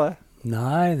vært en del av det.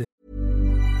 Nei.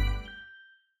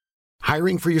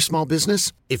 Hiring for your small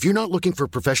business? If you're not looking for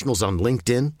professionals on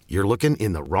LinkedIn, you're looking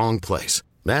in the wrong place.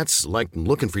 That's like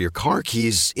looking for your car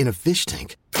keys in a fish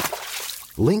tank.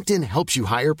 LinkedIn helps you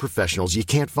hire professionals you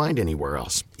can't find anywhere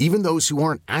else, even those who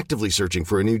aren't actively searching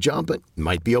for a new job but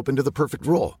might be open to the perfect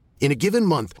role. In a given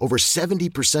month, over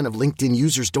 70% of LinkedIn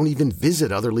users don't even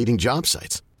visit other leading job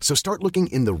sites. So start looking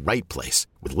in the right place.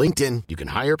 With LinkedIn, you can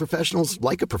hire professionals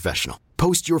like a professional.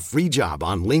 Post your free job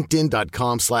on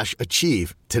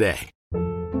linkedin.com/achieve today.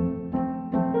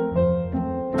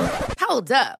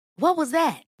 Hold up. What was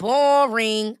that?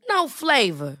 Boring. No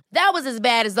flavor. That was as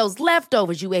bad as those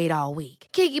leftovers you ate all week.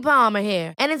 Keke Palmer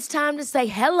here, and it's time to say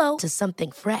hello to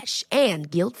something fresh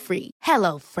and guilt-free.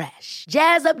 Hello Fresh.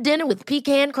 Jazz up dinner with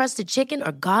pecan-crusted chicken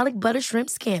or garlic butter shrimp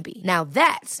scampi. Now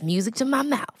that's music to my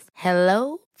mouth.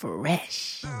 Hello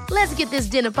Fresh. Let's get this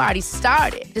dinner party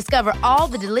started. Discover all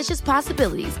the delicious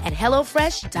possibilities at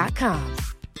hellofresh.com.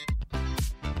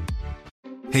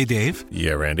 Hey, Dave.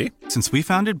 Yeah, Randy. Since we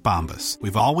founded Bombas,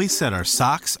 we've always said our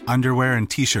socks, underwear, and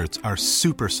T-shirts are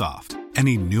super soft.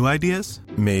 Any new ideas?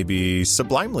 Maybe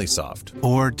sublimely soft.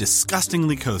 Or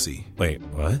disgustingly cozy. Wait,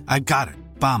 what? I got it.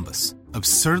 Bombas.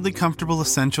 Absurdly comfortable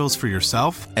essentials for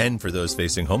yourself. And for those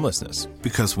facing homelessness.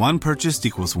 Because one purchased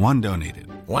equals one donated.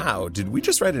 Wow, did we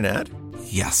just write an ad?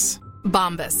 Yes.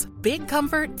 Bombas. Big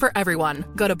comfort for everyone.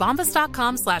 Go to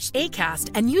bombas.com/ACAST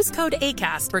and use code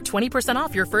ACAST for 20%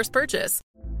 off your first purchase.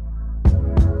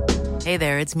 Hey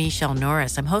there, it's Michelle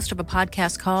Norris. I'm host of a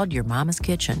podcast called Your Mama's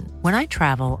Kitchen. When I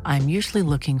travel, I'm usually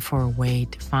looking for a way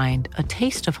to find a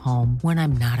taste of home when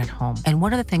I'm not at home. And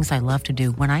one of the things I love to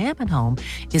do when I am at home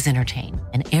is entertain.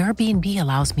 And Airbnb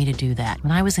allows me to do that.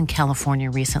 When I was in California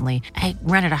recently, I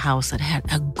rented a house that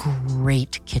had a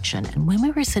great kitchen. And when we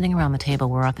were sitting around the table,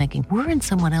 we were all thinking, we're in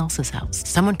someone else's house.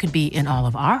 Someone could be in all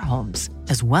of our homes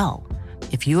as well.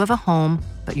 If you have a home,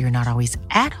 but you're not always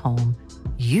at home,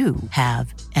 you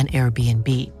have an Airbnb.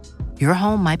 Your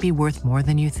home might be worth more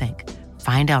than you think.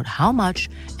 Find out how much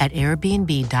at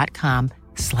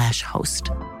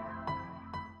airbnb.com/host.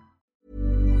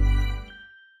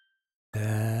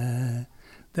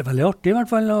 Det er veldig artig I hvert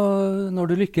fall når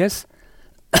du lykkes.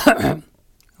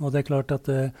 Og det er klart at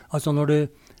altså når du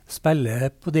spiller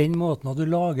på den måten og du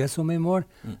lager så mye mål,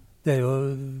 det er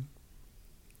jo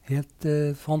helt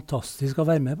fantastisk å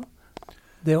være med på.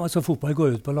 Det er, altså fotball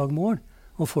går ut på å lage mål.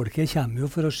 Og folket kommer jo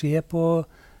for å se på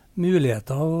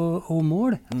muligheter og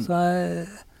mål. Så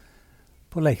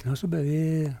på Lerkendal så bør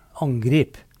vi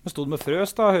angripe. Men stod det med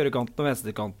frøs da, høyrekanten og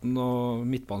venstrekanten, og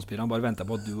midtbanespillerne bare ventet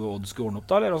på at du og Odd skulle ordne opp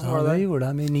da, eller hvordan var det der? Ja, det gjorde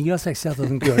de I 69 etter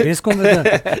at Curtis kom.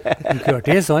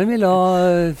 Curtis, han ville ha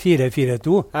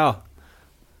 4-4-2. Ja.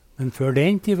 Men før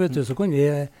den tid, vet du, så kunne vi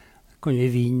kunne vi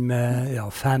vinne med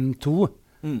 5-2.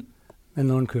 Men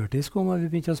når Curtis kom og vi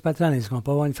begynte å spille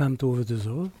treningskamper og vant 5-2,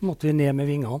 så måtte vi ned med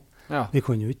vingene. Ja. Vi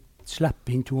kunne jo ikke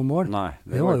slippe inn 2 mål. Nei,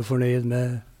 vi var jo fornøyd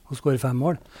med å skåre 5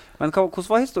 mål. Men hvordan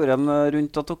var historien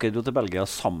rundt at dere dro til Belgia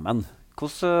sammen? Hva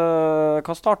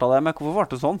startet det med? Hvorfor var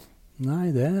det sånn?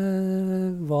 Nei, det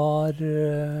var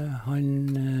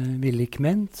Willy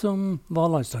Kment som var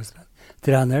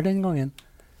landslagstrener den gangen,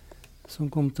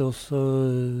 som kom til oss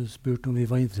og spurte om vi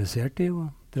var interessert i å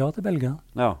dra til Belgia.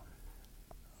 Ja.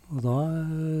 Og da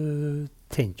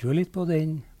tenkte vi litt på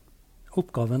den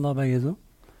oppgaven da, begge to.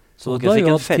 Så dere fikk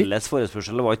en felles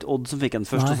forespørsel? Det var ikke Odd som fikk en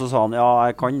først, og så sa han ja,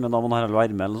 jeg kan, men da må han heller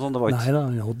være med, eller sånn? Det var ikke... Nei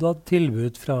da, Odd hadde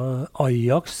tilbud fra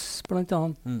Ajax, blant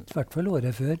annet, i hvert fall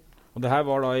året før. Og det her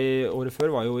var da året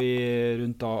før, var jo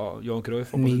rundt da Johan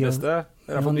Cruyff var på sitt beste.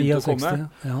 Det er begynt å komme.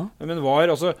 Ja. Men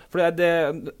var altså, for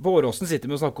på Åråsen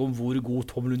sitter vi og snakker om hvor god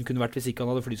Tom Lund kunne vært hvis ikke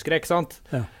han hadde flyskrekk, sant?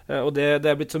 Ja. Og det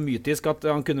er blitt så mytisk at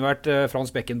han kunne vært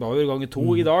Frans Beckenbauer ganger 2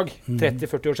 i dag,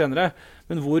 30-40 år senere.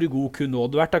 Men hvor god kunne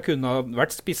Odd vært? Da kunne ha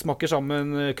vært spissmakker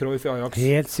sammen med Cruyff i Ajax.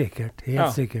 Helt sikkert,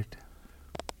 sikkert.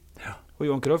 Ja.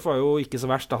 Og Johan Cruyff var jo ikke så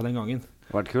verst da den gangen.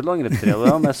 Det har vært kult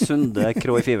angrepstrio med Sunde,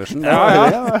 Cruyff, Iversen.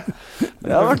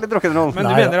 Det har vært litt rock'n'roll. Men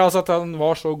du mener altså at han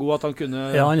var så god at han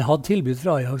kunne... Ja, han hadde tilbud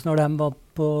fra Ajax når de var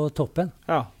på toppen.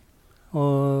 Ja.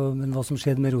 Men hva som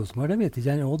skjedde med Rosenborg, det vet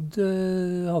ikke jeg. Odd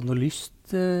hadde noe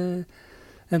lyst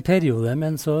en periode,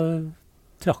 men så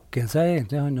trakk han seg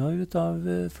egentlig han ut av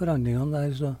forhandlingene der.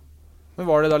 Så.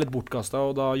 Men var det da litt bortkastet,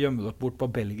 og da gjemmer dere bort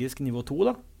på belgisk nivå 2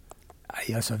 da? Nei,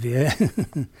 altså vi...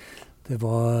 Det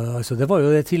var jo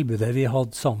det tilbudet vi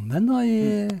hadde sammen da,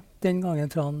 den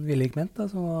gangen fra Willy Kment, da,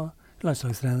 som var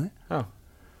landslagstrener. Ja.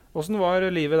 Hvordan var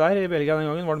livet der i Belgia den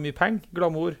gangen? Var det mye penger?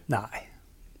 Glamour? Nei,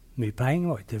 mye penger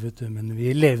var ikke det, vet du. Men vi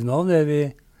levde av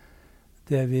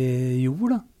det vi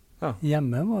gjorde da. Ja.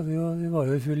 Hjemme var vi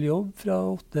var jo i full jobb fra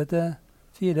 8 til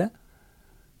 4.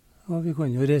 Og vi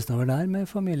kunne jo reise over der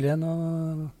med familien,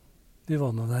 og vi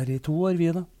var nå der i 2 år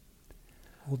vi da.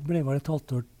 Og det ble vel et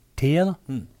halvt år til da.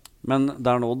 Men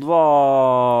der Odd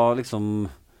var liksom,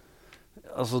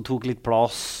 altså tok litt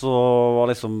plass og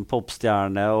var liksom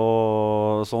popstjerne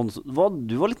og sånn.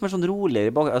 Du var litt mer sånn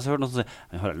roligere bak. Jeg hørte noen som sier,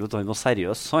 han var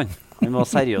seriøs, han. Han var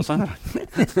seriøs, han.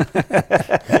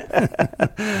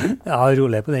 Ja,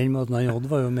 rolig på den måten. Han Odd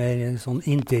var jo mer en sånn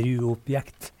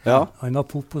intervjuobjekt. Ja. Han var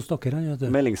pop på stokker, han, vet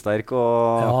du. Meldingssterk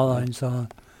og... Ja, han sa,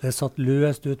 det satt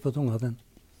løst ut på tunga til.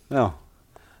 Ja.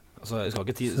 Altså, jeg skal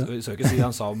ikke si det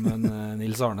han sa om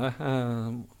Nils Arne,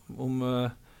 om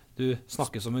du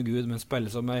snakker som en gud, men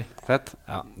spiller som ei... Fett.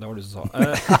 Ja, det var du som sa.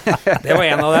 Det var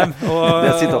en av dem.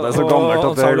 Det sitter det så gammelt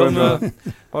at det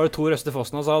var det Tor Øste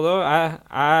Fossen han sa det,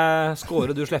 jeg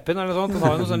skårer, du slipper inn, eller sånt. Han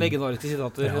har jo noen sånne legendariske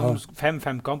sitater,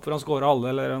 5-5-kamp hvor han skårer alle,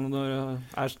 eller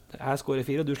jeg skårer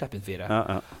 4, og du slipper inn 4.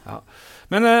 Ja.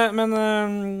 Men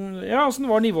ja, hvordan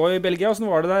var nivået i Belgia?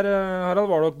 Hvordan var det der, Harald?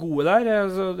 Var dere gode der?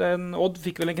 Altså, Odd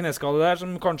fikk vel en kneskade der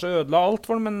som kanskje ødela alt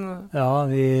for dem, men... Ja,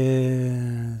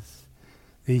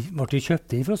 vi ble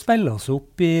kjøpt inn for å spille oss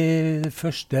opp i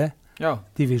første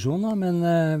divisjon, da, men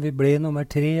vi ble nummer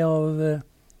 3 av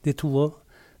de 2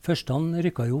 første han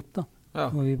rykket jo opp, da. Ja.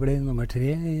 Og vi ble nummer 3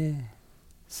 i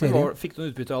serien. Fikk du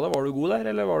noe utbytte av det? Var du god der,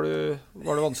 eller var det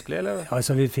vanskelig? Eller? Ja,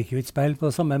 altså vi fikk jo ikke spille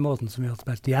på samme måten som vi hadde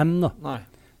spilt hjem, da. Nei.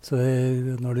 Så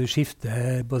når du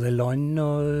skifter både land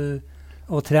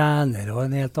og trener og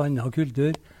en helt annen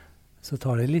kultur, så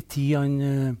tar det litt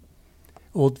tid.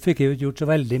 Odd fikk jo ikke gjort så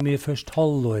veldig mye først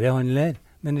halvåret han ler,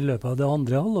 men i løpet av det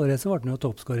andre halvåret så ble han jo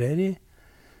toppskårer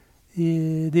i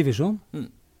divisjon.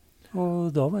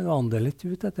 Og da var jo Anderlecht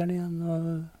ut etter den igjen, og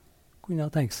kunne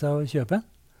ha tenkt seg å kjøpe.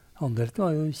 Anderlecht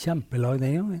var jo kjempelag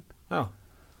den gangen. Ja.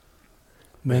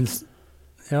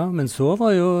 Men så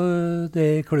var jo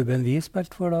det klubben vi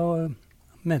spilte for da, og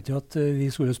mente jo at vi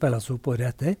skulle spille oss opp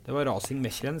året etter. Det var Racing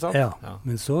Mechelen, sant? Ja,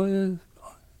 men så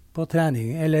på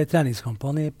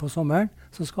treningskampene på sommeren,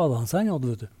 så skadet han seg,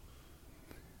 vet du.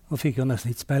 Og fikk jo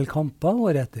nesten ikke spille kamper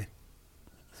året etter.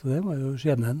 Så det var jo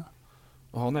skjebnen.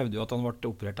 Og han nevnte jo at han ble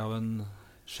operert av en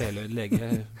sjeløyd lege.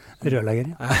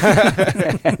 Rørlegger, ja.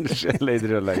 En sjeløyd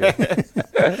rørlegger.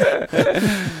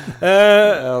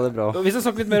 Ja, det er bra. Vi skal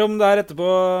snakke litt mer om det her etterpå,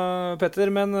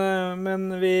 Petter, men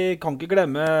vi kan ikke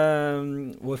glemme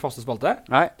vår faste spalte.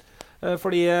 Nei.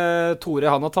 Fordi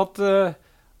Tore, han har tatt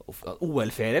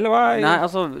OL-ferie, eller hva? Nei,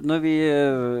 altså, når vi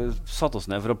satt oss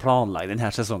ned for å planlegge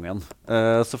denne sesongen,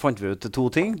 så fant vi ut 2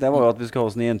 ting. Det var jo at vi skulle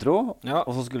ha oss en intro,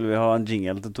 og så skulle vi ha en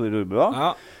jingle til Tore Urbua.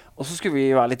 Ja. Og så skulle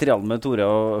vi være litt reale med Tore,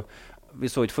 og vi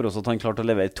så ikke for oss at han klarte å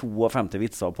levere 52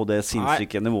 vitser på det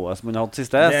sinnssyke nivået som han hadde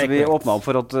siste. Så vi åpnet opp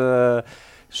for at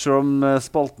Selv om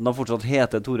spalten da fortsatt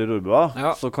heter Tore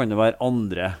Rorbua, så kan det være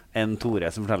andre enn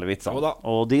Tore som forteller vitser.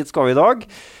 Og dit skal vi i dag.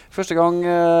 Første gang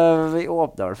vi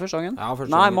åpnet, det var det første gangen? Ja, første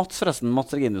gang. Nei, Mats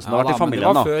Reginussen, det har vært i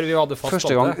familien da. Før vi hadde fast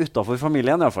første gang utenfor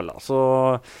familien i hvert fall da. Så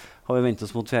har vi ventet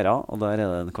oss mot feria, og der er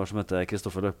det en kar som heter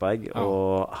Kristoffer Løkberg,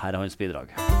 og her er hans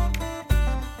bidrag.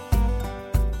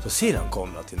 Så sier han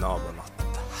kommer til naboen at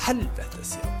helvete,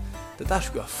 sier han. Det der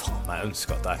skulle jeg faen meg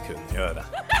ønske at jeg kunne gjøre.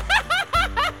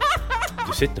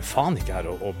 Du sitter faen ikke her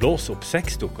og blåser opp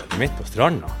sexdukker midt på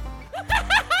stranda.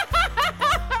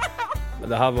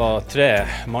 Det her var 3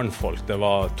 mannfolk. Det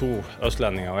var 2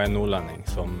 østlendinger og 1 nordlending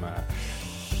som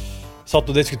satt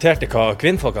og diskuterte hva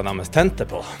kvinnfolkene deres tente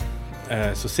på.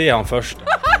 Så sier han først.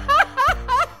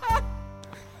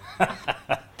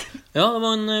 Ja, det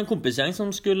var en kompisgjeng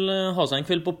som skulle ha seg en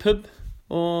kveld på pub.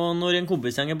 Og når en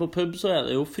kompisgjeng er på pub, så er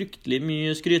det jo fryktelig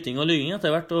mye skryting og lygging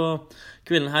etter hvert, og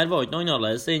kvelden her var ikke noe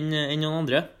annerledes enn noen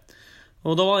andre.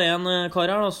 Og da var det en kar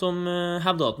her da, som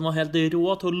hevdet at han var helt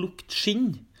rå til å lukte skinn.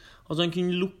 Altså han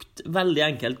kunne lukte veldig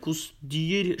enkelt hvordan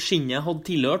dyr skinnet hadde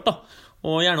tilhørt da,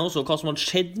 og gjerne også hva som hadde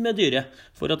skjedd med dyret,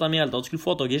 for at de i hele tatt skulle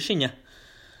få tak i skinnet.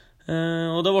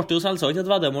 Og det ble jo selvsagt et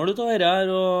veddemål ut av dette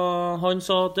her, og han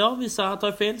sa at ja, hvis jeg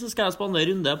tar feil, så skal jeg spandere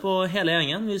runde på hele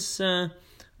gjengen. Hvis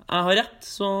jeg har rett,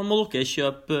 så må dere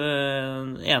kjøpe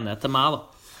enhet til meg da.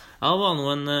 Ja, det var nå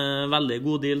en veldig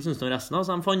god deal, synes jeg, resten da.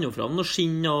 Så de fant jo frem noe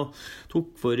skinn og tok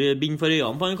bind for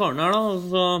øynene på den karen her da, og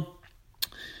så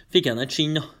fikk han et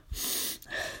skinn da.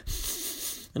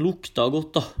 Det lukta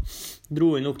godt da.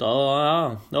 Dro inn lukta, og ja,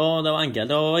 det var enkelt,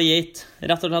 det var geit.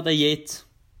 Rett og slett geit.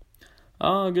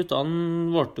 Ja,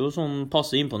 guttene ble jo sånn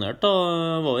passe imponert da,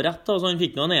 var jo rett da, så han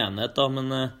fikk noe en enhet da, men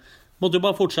måtte jo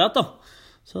bare fortsette da.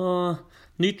 Så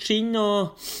nytt skinn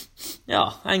og ja,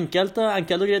 enkelt og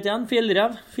greit igjen.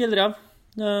 Fjellrev.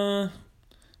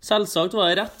 Selvsagt var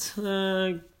det rett.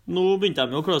 Nå begynte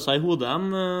de jo å klø seg i hodet,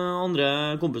 de andre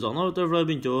kompisene, for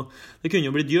det kunne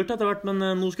jo bli dyrt etter hvert, men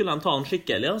nå skulle de ta den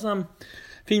skikkelig, så de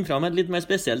finner frem et litt mer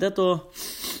spesielt et, og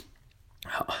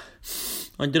ja,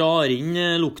 han drar inn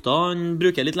lukta, han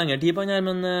bruker litt lengre tid på han her,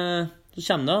 men så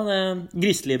kommer det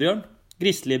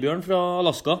grizzlybjørn fra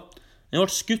Alaska. Den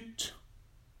ble skutt.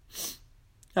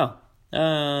 Ja,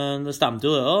 det stemte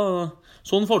jo det da.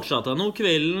 Sånn fortsatte nå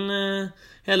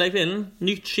hele kvelden.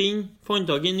 Nytt skinn, fant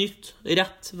tak i nytt,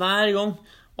 rett hver gang.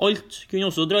 Alt. Kunne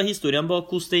også dra historien bak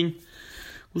hvordan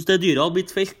det dyret hadde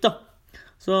blitt felt da.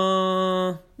 Så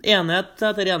enhet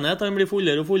etter enhet, han blir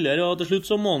fullere og fullere, og til slutt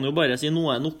så må han jo bare si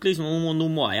noe er nok, liksom. Nå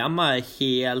må jeg hjem,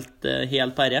 jeg er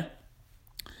helt perre.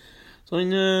 Så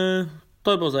han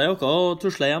tar på seg jakka og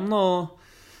tusler hjem da, og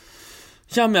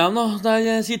kommer hjem da,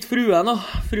 der sitter fruen da.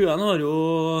 Fruen har jo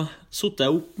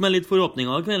suttet opp med litt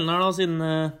forhåpninger av kvelden her da, siden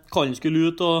kallen skulle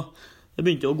ut, og det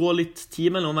begynte å gå litt tid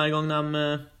mellom hver gang de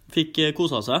fikk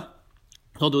kosa seg.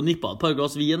 Han hadde jo nippet et par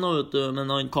glass vin da, vet du,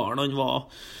 men han karen,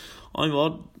 han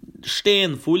var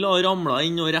stenfull og ramlet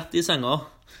inn og rett i senga.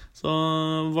 Så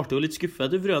ble det jo litt skuffet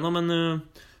til fruen da, men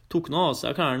tok noe av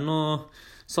seg karen og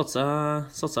satt seg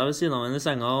ved siden av henne i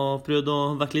senga og prøvde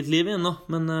å vekke litt liv inn da,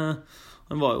 men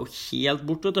han var jo helt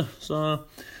bort, vet du. Så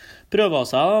prøvde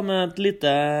seg da, med et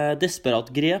lite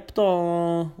desperat grep da,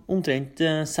 og omtrent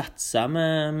sette seg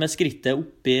med skrittet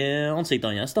opp i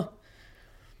ansiktet hans da.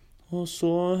 Og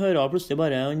så hører jeg plutselig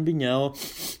bare han begynner å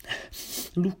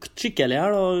lukte skikkelig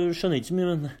her da, skjønner ikke så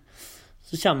mye, men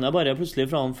så kommer det bare plutselig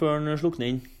fra han før han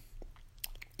slukner inn.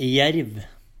 Jerv,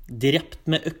 drept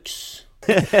med øks.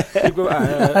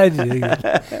 Herregud.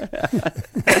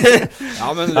 Ja,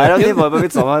 men her er nivået på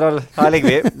vitsene her ligger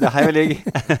vi. Det her vil ligge.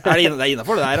 Det er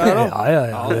innenfor det der da?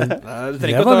 Ja. Du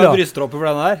trenger ikke å ta brystropper for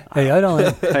den her. Heia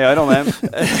Ranheim.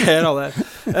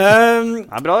 Det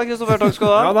er bra, Kristoffer, takk skal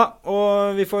du ha. Ja da,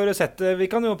 og vi får sette, vi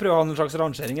kan jo prøve å ha en slags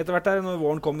rangering etter hvert der, når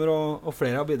våren kommer og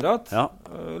flere har bidratt. Ja.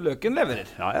 Løken leverer.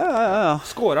 Ja.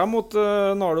 Skåret mot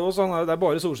Nardo, og sånn, det er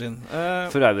bare solskinn.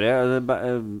 For øvrig,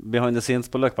 behind the scenes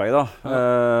på Løkberg da,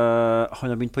 han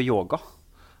har begynt på yoga.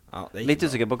 Ja, litt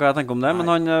usikker på hva jeg tenker om det, men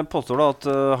han påstår da at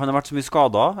han har vært så mye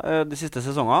skadet de siste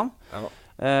sesongene. Ja.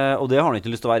 Og det har han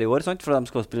ikke lyst til å være i år, sant? For de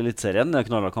skal spille litt serien. Det er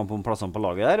knallkamp om plassene på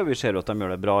laget der, og vi ser jo at de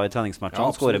gjør det bra i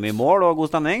treningsmatchene, skårer mye mål og god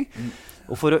stemning.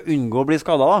 Og for å unngå å bli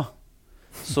skadet da,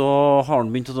 så har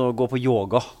han begynt å gå på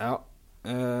yoga. Ja.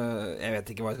 Jeg vet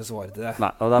ikke hva jeg skal svare til det.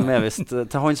 Nei, og de er vist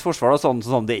til hans forsvar da, sånn,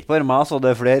 det er ikke bare meg, så det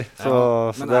er flere. Så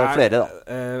det er flere da.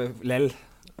 Lell.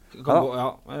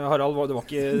 Harald, det var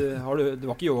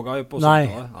ikke yoga på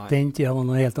søndag? Nei, den tiden var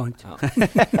noe helt annet.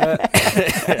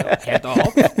 Helt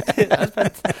annet? Jeg er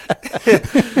spent.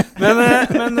 Men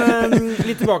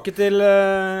litt tilbake tilbake til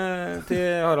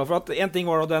Harald, for at en ting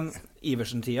var da den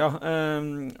Iversen-tida.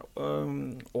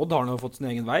 Odd har nå fått sin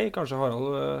egen vei. Kanskje Harald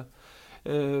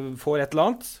får et eller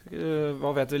annet.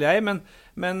 Hva vet vel jeg,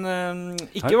 men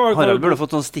ikke var Harald burde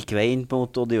fått sånn stikkvei inn på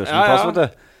Odd Iversen-plass, vet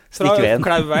du. Stikkveien.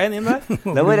 Klauveien inn der.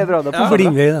 Det var bra. Det på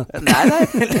blindvei, da. Nei,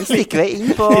 en stikkvei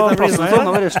inn på plassen sånn.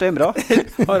 Det var støynbra.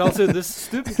 Harald Sundes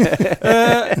stup.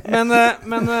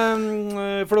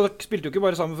 For dere spilte jo ikke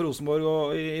bare sammen for Rosenborg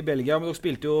og i Belgia, men dere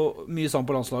spilte jo mye sammen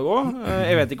på landslaget også.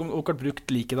 Jeg vet ikke om dere har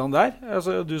brukt likedan der.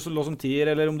 Altså, du som lå som tier,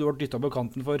 eller om du var dyttet på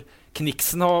kanten for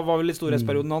Kniksen, var vel i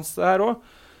storhetsperioden hans her også.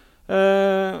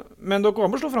 Men dere var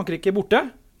med å slå Frankrike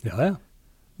borte. Ja.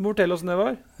 Fortell oss det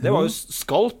var. Det var jo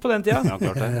skalp på den tida. Ja,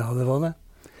 klart det. Ja, det var det.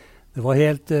 Det var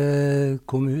helt,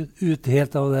 kom ut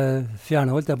helt av det fjerne,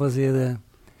 holdt jeg på å si.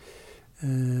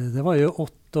 Det var jo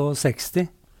 68.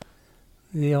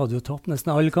 Vi hadde jo tapt nesten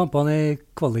alle kampene i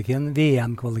kvaliken,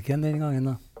 VM-kvaliken den gangen.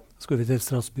 Da skulle vi til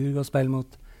Strasbourg og spille mot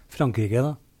Frankrike.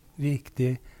 Da.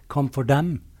 Viktig kamp for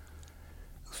dem.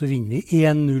 Så vinner vi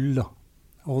 1-0 da.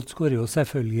 Odd skårer jo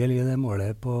selvfølgelig det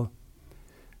målet på...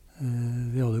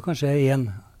 vi hadde jo kanskje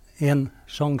en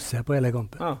sjanse på hele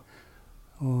kampen. Ja.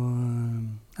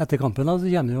 Og etter kampen da, så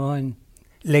kommer jo han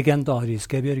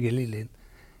legendariske Bjørge Lillin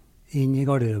inn i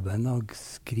garderoben og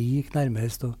skrik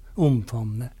nærmest og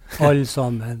omfamner alle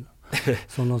sammen.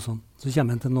 Sånn og sånn. Så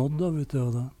kommer han til Odd da, vet du,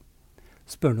 og da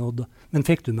spør han Odd da. Men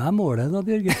fikk du med målet da,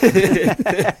 Bjørge?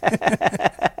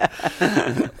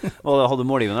 Hadde du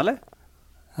målgivende, eller?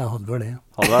 Jeg hadde vel det,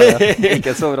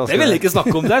 Ikke så overraskende. Det vil jeg ikke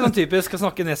snakke om det. Sånn typisk å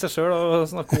snakke ned seg selv og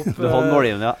snakke opp. Du hadde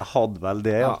målgivende, ja. Hadde vel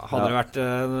det, ja. Hadde det vært...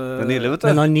 det nydelig, vet du.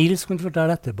 Men Nils kunne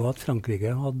fortelle etterpå at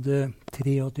Frankrike hadde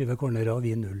 23 cornerer og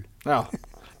vi 0. Ja.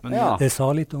 Men det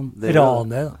sa litt om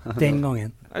ranet da, den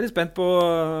gangen. Jeg er litt spent på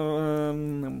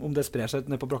om det sprer seg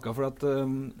ned på brakka, for at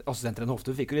assistentrene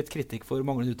Hofte fikk jo litt kritikk for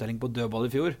manglende uttelling på dødball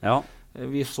i fjor. Ja.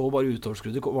 Vi så bare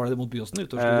utårskruddet. Var det mot Byåsen?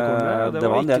 Utårskruddet corner. Det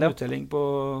var ikke uttelling på...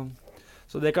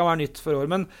 Så det kan være nytt for år.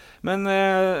 Men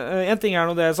en ting er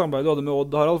nå det samarbeidet du hadde med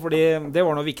Odd, Harald, fordi det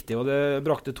var noe viktig, og det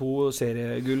brakte 2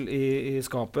 seriegull i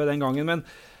skapet den gangen. Men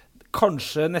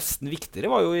kanskje nesten viktigere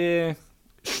var jo i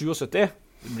 77.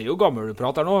 Det blir jo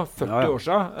gammelprat her nå, 40 år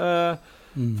siden.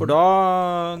 For da,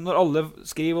 når alle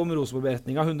skriver om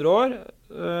Rosenborg-beretningen 100 år,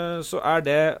 så er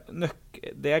det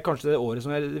er kanskje det året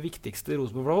som er det viktigste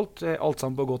Rosenborg har holdt. Alt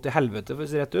sammen på å gå til helvete, for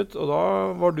å si rett ut. Og da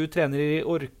var du trener i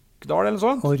Orkdal eller noe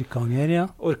sånt? Orkanger, ja.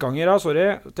 Orkanger, ja, sorry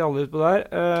til alle ute på der.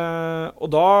 Og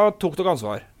da tok dere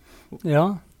ansvar. Ja,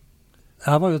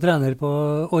 jeg var jo trener på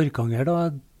Orkanger da,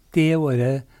 det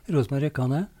året Rosenborg rykka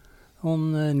ned. Og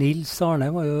Nils Arne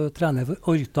var jo trener for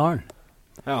Orkdal.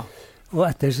 Ja. Og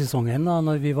etter sesongen da,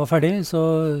 når vi var ferdig, så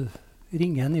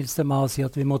ringer Nils til meg og sier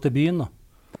at vi må til byen da.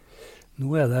 Nå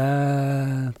er det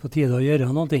på tide å gjøre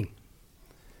noen ting.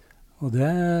 Og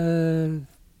det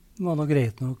var noe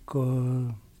greit nok, og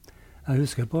jeg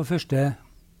husker på første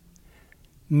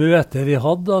møte vi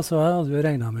hadde, så jeg hadde jo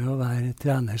regnet med å være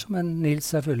trener som en Nils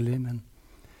selvfølgelig, men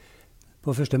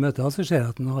på første møte så ser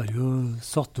jeg at han har jo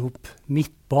satt opp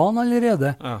midtbanen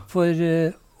allerede for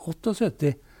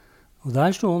 78. Og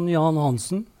der stod han Jan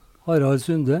Hansen, Harald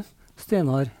Sunde,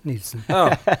 Steinar Nilsen.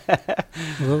 Ja.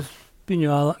 Og så begynner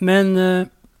jeg da. Men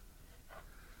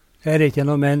her er ikke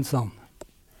noe menn, sa han.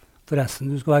 Forresten,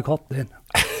 du skal være kaptein.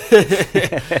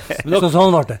 Så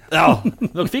sånn var det. Ja,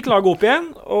 dere fikk laget opp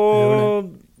igjen,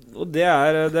 og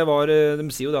det var, de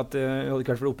sier jo det at hadde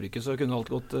ikke vært for opprykket, så kunne alt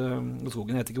gått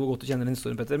skogen. Jeg vet ikke hvor godt du kjenner den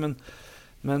historien, Petter, men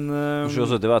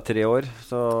 77 var 3 år,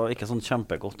 så ikke sånn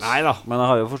kjempegodt. Neida. Men jeg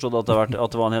har jo forstått at det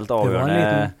var en helt avgjørende... Det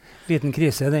var en liten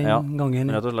krise den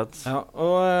gangen. Rett og slett. Ja,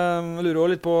 og jeg lurer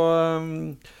også litt på...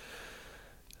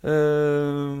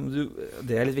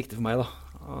 det er litt viktig for meg da.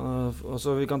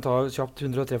 Så vi kan ta kjapt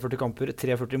 143 kamper,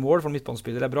 43 mål for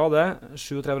midtbanespiller er bra det.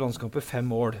 37 landskamper, 5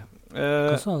 mål.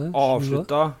 Hva sa du?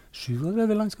 Avslutta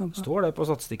 37 landskamper. Står det på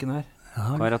statistikken her.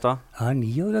 Hva er dette? Ja,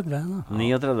 39 da.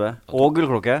 39. Og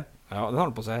gullklokke. Ja, den har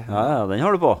du på seg. Ja, den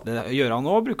har du på. Gjøran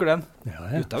også bruker den. Ja.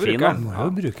 Gutta bruker den. Må jo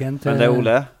bruke den til... Men det er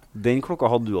Ole, den klokka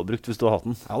hadde du også brukt hvis du hadde hatt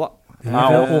den. Ja da. Ja,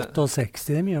 fra 68,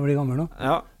 det er mye å bli gammel nå.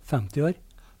 Ja. 50 år.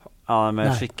 Ja, den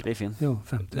er skikkelig fin. Jo,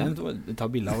 50. Du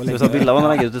tar bilder av og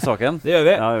legger ut i saken. Det gjør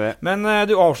vi. Ja, gjør vi. Men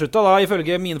du avsluttet da,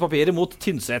 ifølge mine papirer, mot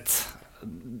Tynset.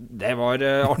 Det var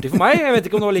artig for meg. Jeg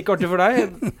vet ikke om det var like artig for deg.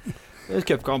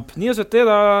 Cupkamp. 79,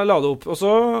 da la du opp. Og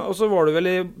så var du vel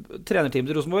i trenerteamet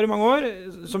til Rosenborg i mange år,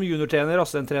 som juniortrener,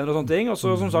 assistenttrener og sånne ting. Og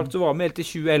så, som sagt, du var med helt til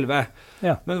 2011.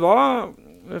 Ja. Men hva,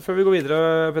 før vi går videre,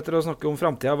 Petter, og snakker om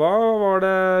fremtiden, hva var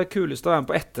det kuleste å være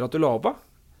med på etter at du la opp da?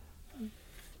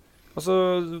 Altså,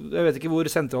 jeg vet ikke hvor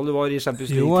sentral du var i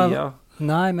Champions League-tida.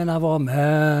 Nei, men jeg var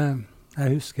med.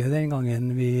 Jeg husker den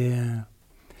gangen vi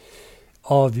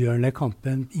avgjørende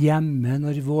kampen hjemme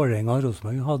når Vålerenga og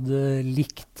Rosenborg hadde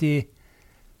likt i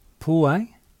poeng,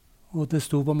 og det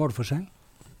sto på målforskjell.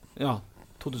 Ja,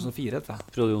 2004 dette.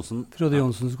 Frode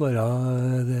Johnsen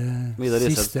skåret det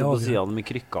siste på siden med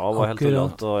krykka og var helt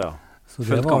ullant. Så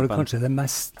det var kanskje det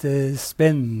mest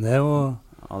spennende og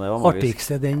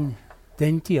artigste den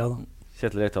tida da.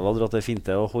 Kjetil Rekdal hadde dratt det fint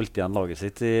til og holdt igjen laget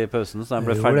sitt i pausen, så de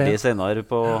ble ferdig senere i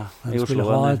Oslo. De skulle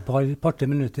ha et par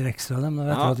minutter ekstra, de,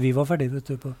 etter at vi var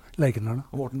ferdige på Lerkendal.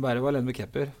 Og Morten Berre var alene med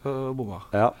kepper og bomma.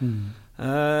 Ja.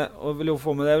 Og vil jo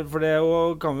få med det, for det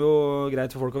kan vi jo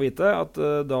greit for folk å vite, at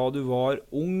da du var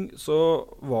ung, så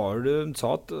var du,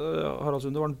 sa at Harald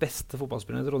Sunde var den beste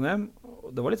fotballspilleren i Trondheim.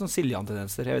 Det var litt sånn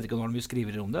Siljan-tendenser. Jeg vet ikke om det var mye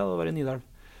skrivere om det, det var i Nidal.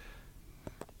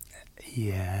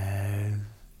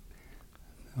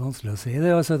 Vanskelig å si det.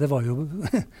 Altså, det var jo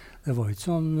ikke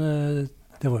sånn,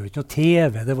 det var jo ikke noe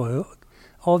TV, det var jo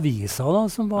aviser da,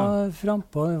 som var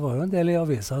frempå. Det var jo en del i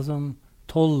aviser som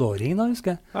 12-åring da,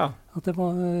 husker jeg. Ja. At det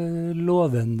var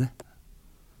lovende.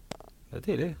 Det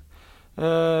tidlig.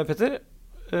 Petter,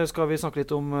 skal vi snakke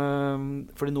litt om,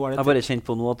 fordi nå det... Jeg har bare kjent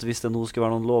på nå at hvis det nå skulle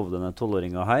være noen lovende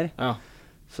 12-åringer her,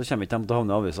 så kommer ikke de til å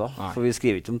havne i aviser. For vi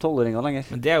skriver ikke om 12-åringer lenger.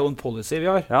 Men det jo en policy vi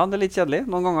har. Ja, det litt kjedelig.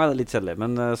 Noen ganger det litt kjedelig,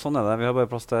 men sånn det. Vi har bare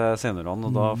plass til seniorene,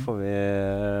 og da får vi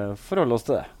forholde oss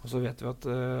til det. Og så vet vi at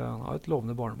han har et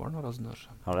lovende barnebarn. Har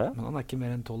det? Men han ikke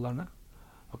mer enn 12 der nede.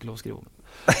 Har ikke lov å skrive om det.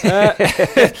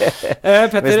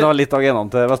 Petter, hvis han har litt av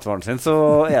genene til bestefaren sin, så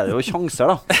det jo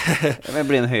sjanser da. Men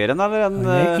blir han høyere enn, eller en...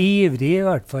 Han ivrig i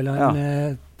hvert fall.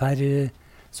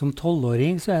 Som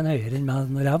 12-åring så han høyere enn meg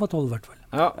når jeg var 12 i hvert fall.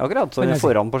 Ja, akkurat, så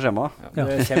foran på skjemaet. Ja,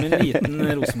 det kommer en liten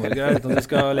Rosenborger her, uten at vi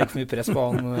skal legge for mye press på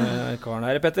han karen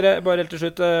her. Petter, bare helt til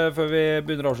slutt, før vi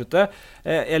begynner å avslutte.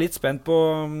 Jeg litt spent på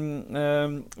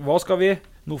hva skal vi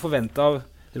nå forvente av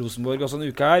Rosenborg altså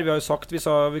en uke her. Vi har jo sagt, vi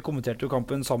kommenterte jo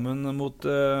kampen sammen mot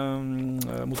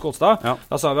Skolstad. Ja.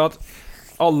 Da sa vi at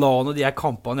alle de her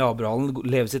kampene i Abrahallen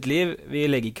lever sitt liv. Vi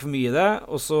legger ikke for mye i det,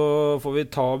 og så får vi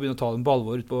begynne å ta dem på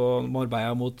alvor ut på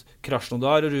Marbella mot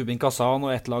Krasnodar og Rubin Kazan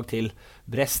og et lag til.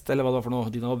 Brest, eller hva det var for noe,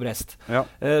 Dinamo Brest. Ja.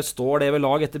 Står det ved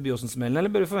lag etter Byåsen-smellen,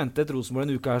 eller bør vi forvente et Rosenborg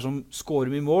en uke her som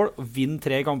skårer mye mål, vinner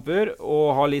 3 kamper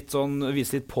og har litt sånn,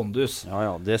 viser litt pondus?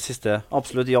 Ja, det siste.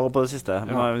 Absolutt ja på det siste. Ja.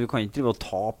 Men du kan ikke drive og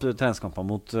tape treningskamper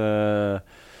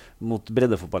mot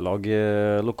breddefotballag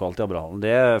lokalt i Abrahallen.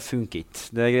 Det funker ikke.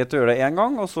 Det greit å gjøre det en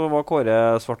gang, og så var Kåre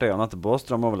svart øynene etterpå,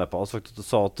 stram overleppa og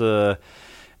sa at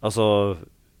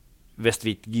hvis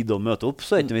vi ikke gidder å møte opp,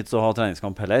 så det ikke vits å ha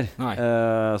treningskamp heller.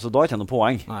 Så da ikke noe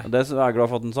poeng. Det er jeg glad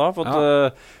for at han sa, for at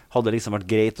hadde det liksom vært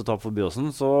greit å tape for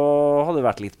Byåsen, så hadde det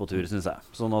vært litt på tur, synes jeg.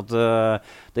 Sånn at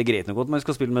det er greit nok at man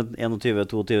skal spille med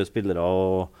 21-22 spillere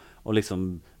og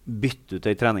liksom bytte ut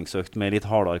en treningsøkt med litt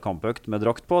hardere kampøkt med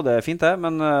drakt på. Det er fint det,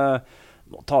 men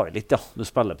nå tar vi litt, ja. Du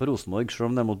spiller på Rosenborg,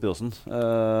 selv om det er mot Byåsen.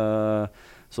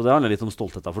 Så det handler litt om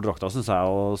stoltheten for drakta, synes jeg.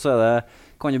 Og så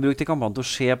kan du bruke de kampene til å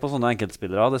se på sånne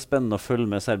enkeltspillere. Det er spennende å følge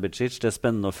med Serbicic, det er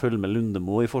spennende å følge med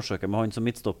Lundemo i forsøket med han som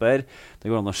midtstopper. Det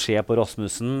går an å se på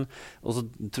Rasmussen. Og så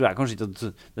tror jeg kanskje ikke at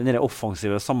den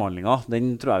offensive samhandlingen,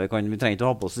 den tror jeg vi trenger ikke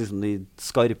å ha på oss liksom de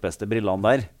skarpeste brillene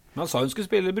der. Men han sa hun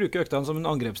skulle bruke øktene som en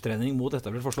angrepstrening mot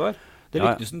etablert forsvar. Det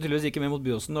lyktes den tydeligvis ikke med mot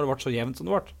Byåsen når det ble så jevnt som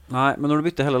det ble. Nei, men når du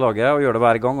bytter hele laget og gjør det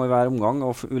hver gang og i hver omgang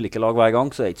og ulike lag hver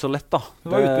gang, så det ikke så lett da.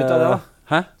 Hva utbyttet av det da?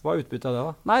 Hæ? Hva utbyttet av det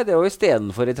da? Nei, det jo i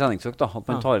stedet for i treningsøkt da, at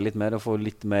man tar litt mer og får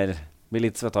litt mer, blir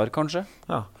litt svettere kanskje.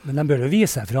 Ja. Men de bør jo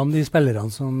vise seg frem de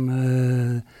spillerne som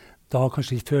da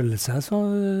kanskje ikke føler seg så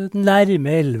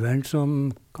nærme elveren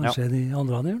som kanskje de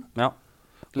andre gjør. Ja.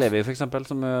 Levi for eksempel,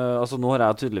 som, altså nå har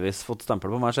jeg tydeligvis fått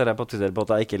stempel på meg, ser jeg på Twitter på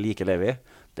at jeg ikke liker Levi.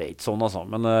 Det ikke sånn altså,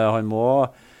 men han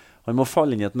må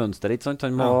falle inn i et mønster, ikke sant?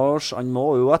 Han må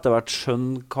jo etter hvert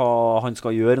skjønne hva han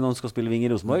skal gjøre når han skal spille ving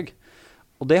i Rosenborg.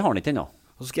 Og det har han ikke ennå.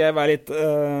 Så skal jeg være litt,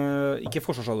 ikke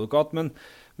forsvarsadvokat, men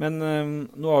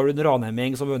nå har du en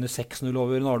Ranheim-gjeng som har vunnet 6-0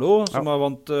 over Nardo, som har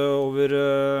vant over,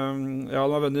 de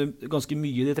har vunnet ganske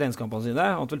mye i de treningskampene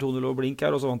sine. Vant vel 2-0 over Blink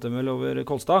her, og så vant de vel over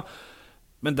Kolstad.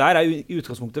 Men der i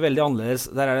utgangspunktet veldig annerledes.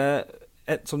 Der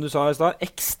det, som du sa i sted,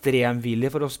 ekstremvillig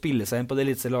for å spille seg inn på det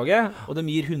eliteserielaget, og de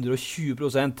gir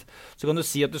 120%. Så kan du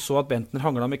si at du så at Bentner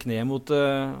hanglet med kne mot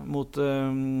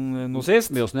nå sist.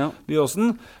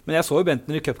 Byåsen. Men jeg så jo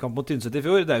Bentner i cupkamp mot Tynset i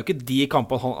fjor. Det er jo ikke de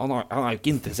kampene, han er jo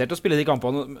ikke interessert i å spille de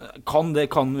kampene.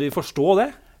 Kan vi forstå det?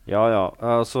 Ja,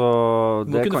 altså...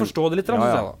 Du må kunne forstå det litt,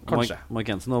 kanskje. Mark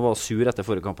Jensen var sur etter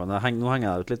forrige kampen. Nå henger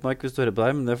jeg ut litt, Mark, hvis du hører på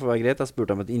det her, men det får være greit. Jeg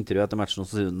spurte om et intervju etter matchen, og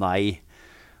så sier du nei.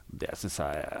 Det synes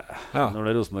jeg Når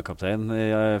du Rosenborg-kaptein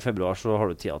i februar, så har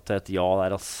du tida til et ja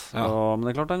der, men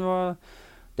det klart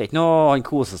det er ikke noe, han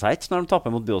koser seg ikke når de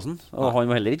tapper mot Byåsen, og han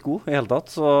var heller ikke god i hele tatt,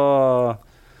 så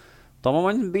da må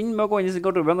man begynne med å gå inn i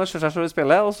garderoben og se seg selv i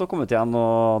spillet, og så komme ut igjen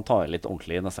og ta litt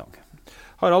ordentlig neste gang.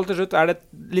 Harald, til slutt, det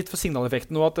litt for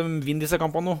signaleffekten nå at de vinner disse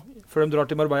kampene nå, før de drar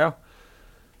til Marbella?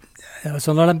 Ja,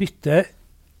 så når de bytter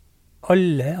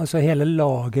alle, altså hele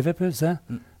laget ved pause,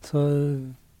 så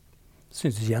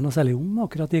synes jeg ikke noe særlig om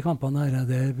akkurat de kampene her.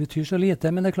 Det betyr så lite,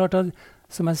 men det klart at,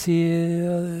 som jeg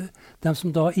sier, de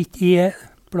som da ikke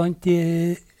blant de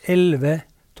 11,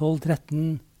 12,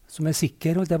 13 som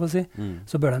sikre, holdt jeg på å si,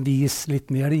 så bør de vise litt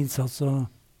mer innsats og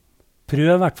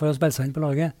prøve i hvert fall å spille seg inn på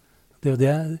laget. Det er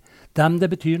jo dem det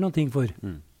betyr noe for.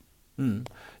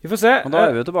 Vi får se. Og da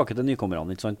vi jo tilbake til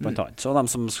nykommerne, ikke sant, blant annet. Så de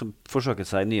som skal forsøke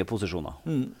seg i nye posisjoner.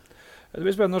 Det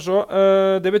blir spennende å se.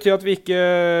 Det betyr at vi ikke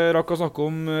rakk å snakke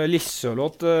om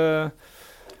Lissølåt.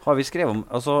 Har vi skrevet om,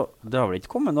 altså, det har vel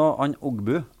ikke kommet noe, han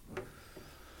Ogbu.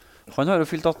 Han har jo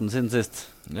fylt 18 siden sist.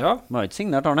 Ja. Man har ikke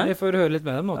signert, Arne. Vi får høre litt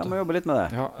med dem nå. Ja, må jobbe litt med det.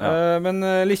 Ja. Men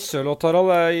Lissølåt,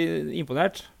 Harald,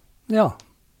 imponert? Ja,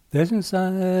 det synes jeg.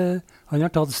 Han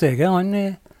har tatt steget, han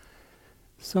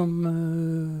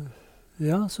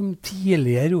som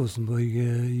tidligere Rosenborg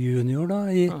junior da,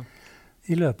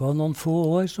 i løpet av noen få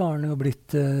år, så har han jo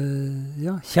blitt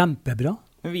kjempebra.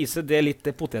 Men viser det litt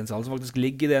det potensialet som faktisk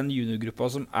ligger i den juniorgruppa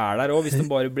som der også, hvis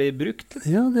den bare blir brukt?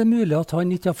 Ja, det er mulig at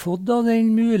han ikke har fått da, den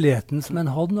muligheten som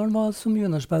han hadde når han var som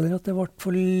juniorspiller, at det ble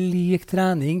for lik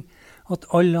trening, at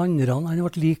alle andre, han har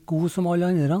vært like god som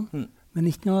alle andre, men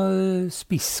ikke noe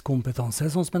spisskompetanse,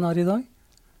 sånn som han har i dag.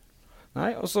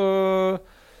 Nei, og så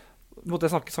måtte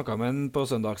jeg snakke med han på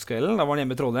søndagskvelden. Da var han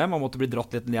hjemme i Trondheim. Han måtte bli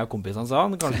dratt litt ned av kompisene, sa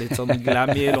han. Kanskje litt sånn glam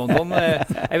i London.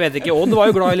 Jeg vet ikke, Odd var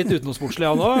jo glad i litt utenomsportslig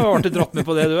han også. Var du dratt med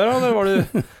på det du eller var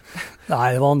du... Nei,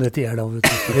 det var andre tider da.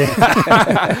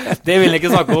 Det vil jeg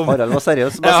ikke snakke om. Harald var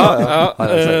seriøs.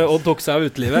 Odd tok seg av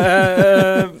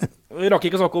utelivet. Vi rakk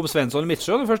ikke å snakke om Svensson og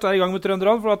Midtsjøen. Først i gang med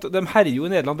Trønderne, for at de herjer jo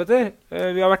i Nederland, Petter.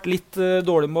 Vi har vært litt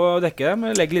dårlige med å dekke dem.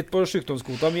 Legger litt på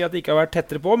sykdomskvota mi at de ikke har vært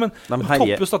tettere på, men de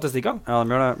topper statistikken. Ja,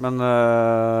 de gjør det, men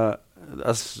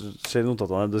jeg ser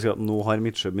notatene, du sier at nå har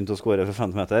Midtsjø begynt å skåre for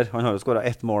 50 meter. Han har jo skåret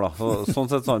 1 mål da, sånn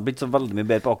sett så har han blitt så veldig mye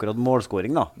bedre på akkurat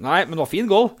målskåring da. Nei, men det var fin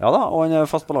goal. Ja da, og han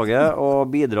fast på laget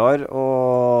og bidrar,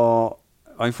 og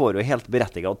han får jo helt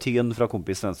berettiget tyn fra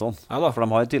kompis Svensson. Ja da. For de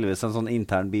har tydeligvis en sånn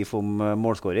intern beef om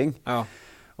målskåring. Ja.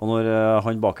 Og når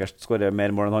han bakerst skårer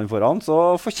mer mål enn han foran,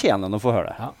 så fortjener han å få høre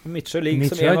det. Ja, Midtsjø ligger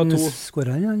som 1 av 2.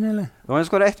 Skårer han, eller? Ja, han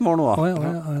skårer 1 mål nå da.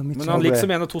 Men han ligger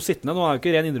som 1 av 2 sittende. Nå er jo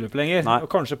ikke ren indreløp lenger. Nei. Og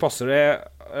kanskje passer det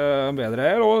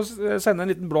bedre. Og sende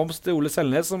en liten blomst til Ole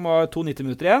Selnes, som har 2,90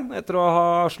 minutter igjen, etter å ha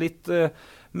slitt...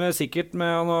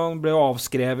 han ble jo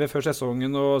avskrevet før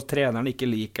sesongen, og treneren ikke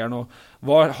liker han, og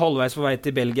var halvveis på vei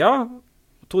til Belgia.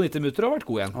 2,90 minutter har vært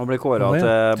god igjen. Han ble kåret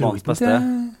til banens beste.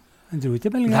 Han dro ikke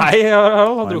til Belgia. Nei,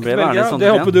 han dro ikke til Belgia. Det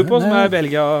håper du på, som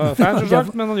Belgia-fan,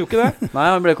 men han gjorde ikke det. Nei,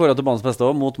 han ble kåret til banens beste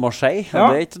også, mot Marseille. Ja.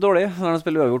 Det ikke dårlig når han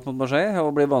spiller uavgjort mot Marseille,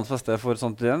 og blir banens beste for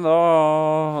Saint-Étienne.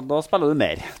 Da spiller du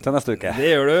mer til neste uke.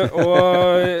 Det gjør du,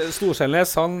 og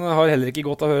Storselnes, han har heller ikke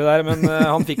godt av å høre der, men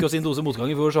han fikk jo sin dose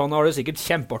motgang i fjor, så han har det sikkert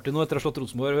kjempeartig nå etter å ha slått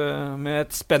Rosenborg med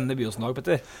et spennende Byåsen-lag,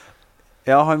 Petter.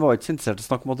 Ja, han var ikke interessert i å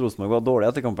snakke om at Rosenborg var dårlig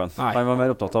etter kampen. Nei. Han var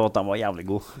mer opptatt av at de var jævlig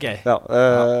gode. Okay. Ja,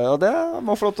 og det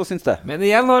var flott å synes det. Men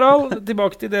igjen, Harald,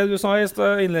 tilbake til det du sa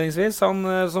innledningsvis. Han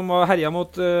som var herjet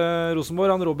mot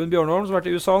Rosenborg, han Robin Bjørnholm, som har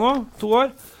vært i USA nå, 2 år,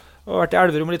 og har vært i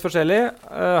Elverum litt forskjellig.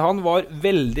 Han var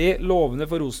veldig lovende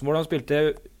for Rosenborg. Han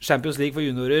spilte Champions League for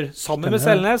juniorer sammen med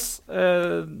Selnes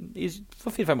for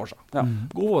 4-5 år siden. Ja.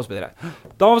 God fotballspiller.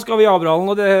 Da skal vi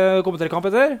avbrale og kommentere kamp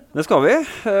etter. Det skal vi.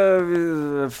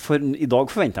 For i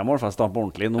dag forventer jeg målfest på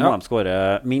ordentlig. Nå må de skåre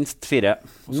minst 4.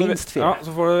 Minst 4. Ja,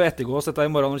 så får du ettergå oss dette i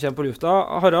morgen når du kommer på lufta.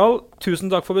 Harald, tusen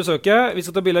takk for besøket. Vi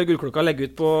skal ta bilde av gullklokka og legge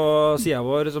ut på siden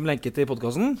vår som lenke til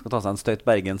podcasten. Skal ta seg en støyt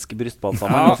bergensk brystbad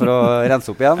sammen for å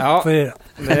rense opp igjen. Ja,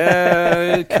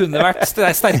 det kunne vært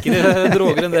sterkere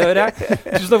droger enn det, hører jeg.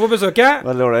 Tusen takk for besøket.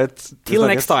 Veldig ålreit. Till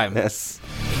next time. Yes.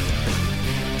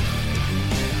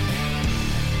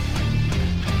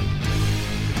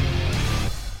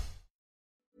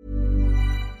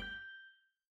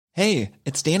 Hey,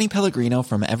 it's Danny Pellegrino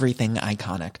from Everything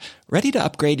Iconic. Ready to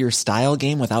upgrade your style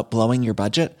game without blowing your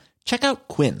budget? Check out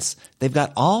Quince. They've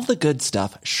got all the good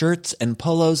stuff, shirts and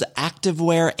polos,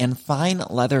 activewear, and fine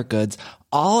leather goods,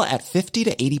 all at 50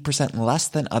 to 80% less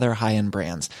than other high-end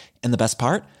brands. And the best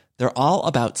part? They're all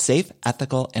about safe,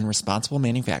 ethical, and responsible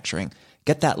manufacturing.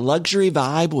 Get that luxury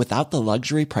vibe without the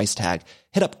luxury price tag.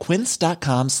 Hit up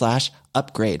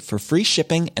quince.com/upgrade for free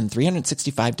shipping and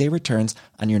 365-day returns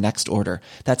on your next order.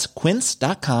 That's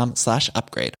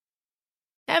quince.com/upgrade.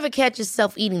 Ever catch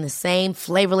yourself eating the same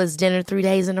flavorless dinner 3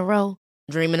 days in a row?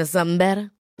 Dreaming of something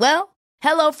better? Well,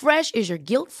 HelloFresh is your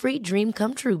guilt-free dream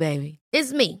come true, baby.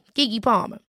 It's me, Keke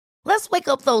Palmer. Let's wake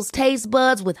up those taste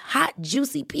buds with hot,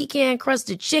 juicy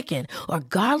pecan-crusted chicken or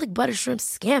garlic butter shrimp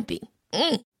scampi.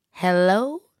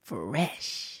 Hello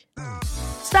Fresh.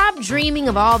 Stop dreaming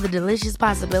of all the delicious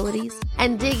possibilities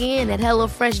and dig in at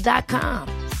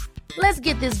HelloFresh.com. Let's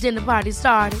get this dinner party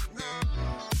started.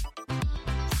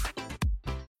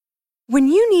 When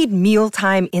you need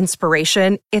mealtime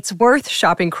inspiration, it's worth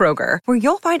shopping Kroger, where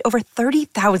you'll find over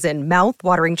 30,000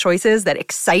 mouth-watering choices that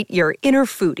excite your inner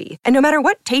foodie. And no matter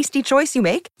what tasty choice you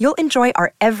make, you'll enjoy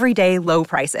our everyday low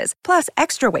prices, plus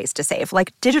extra ways to save,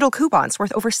 like digital coupons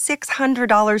worth over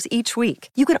 $600 each week.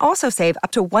 You can also save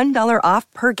up to $1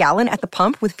 off per gallon at the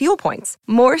pump with fuel points.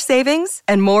 More savings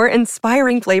and more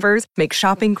inspiring flavors make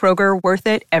shopping Kroger worth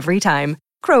it every time.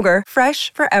 Kroger,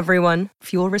 fresh for everyone.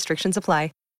 Fuel restrictions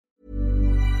apply.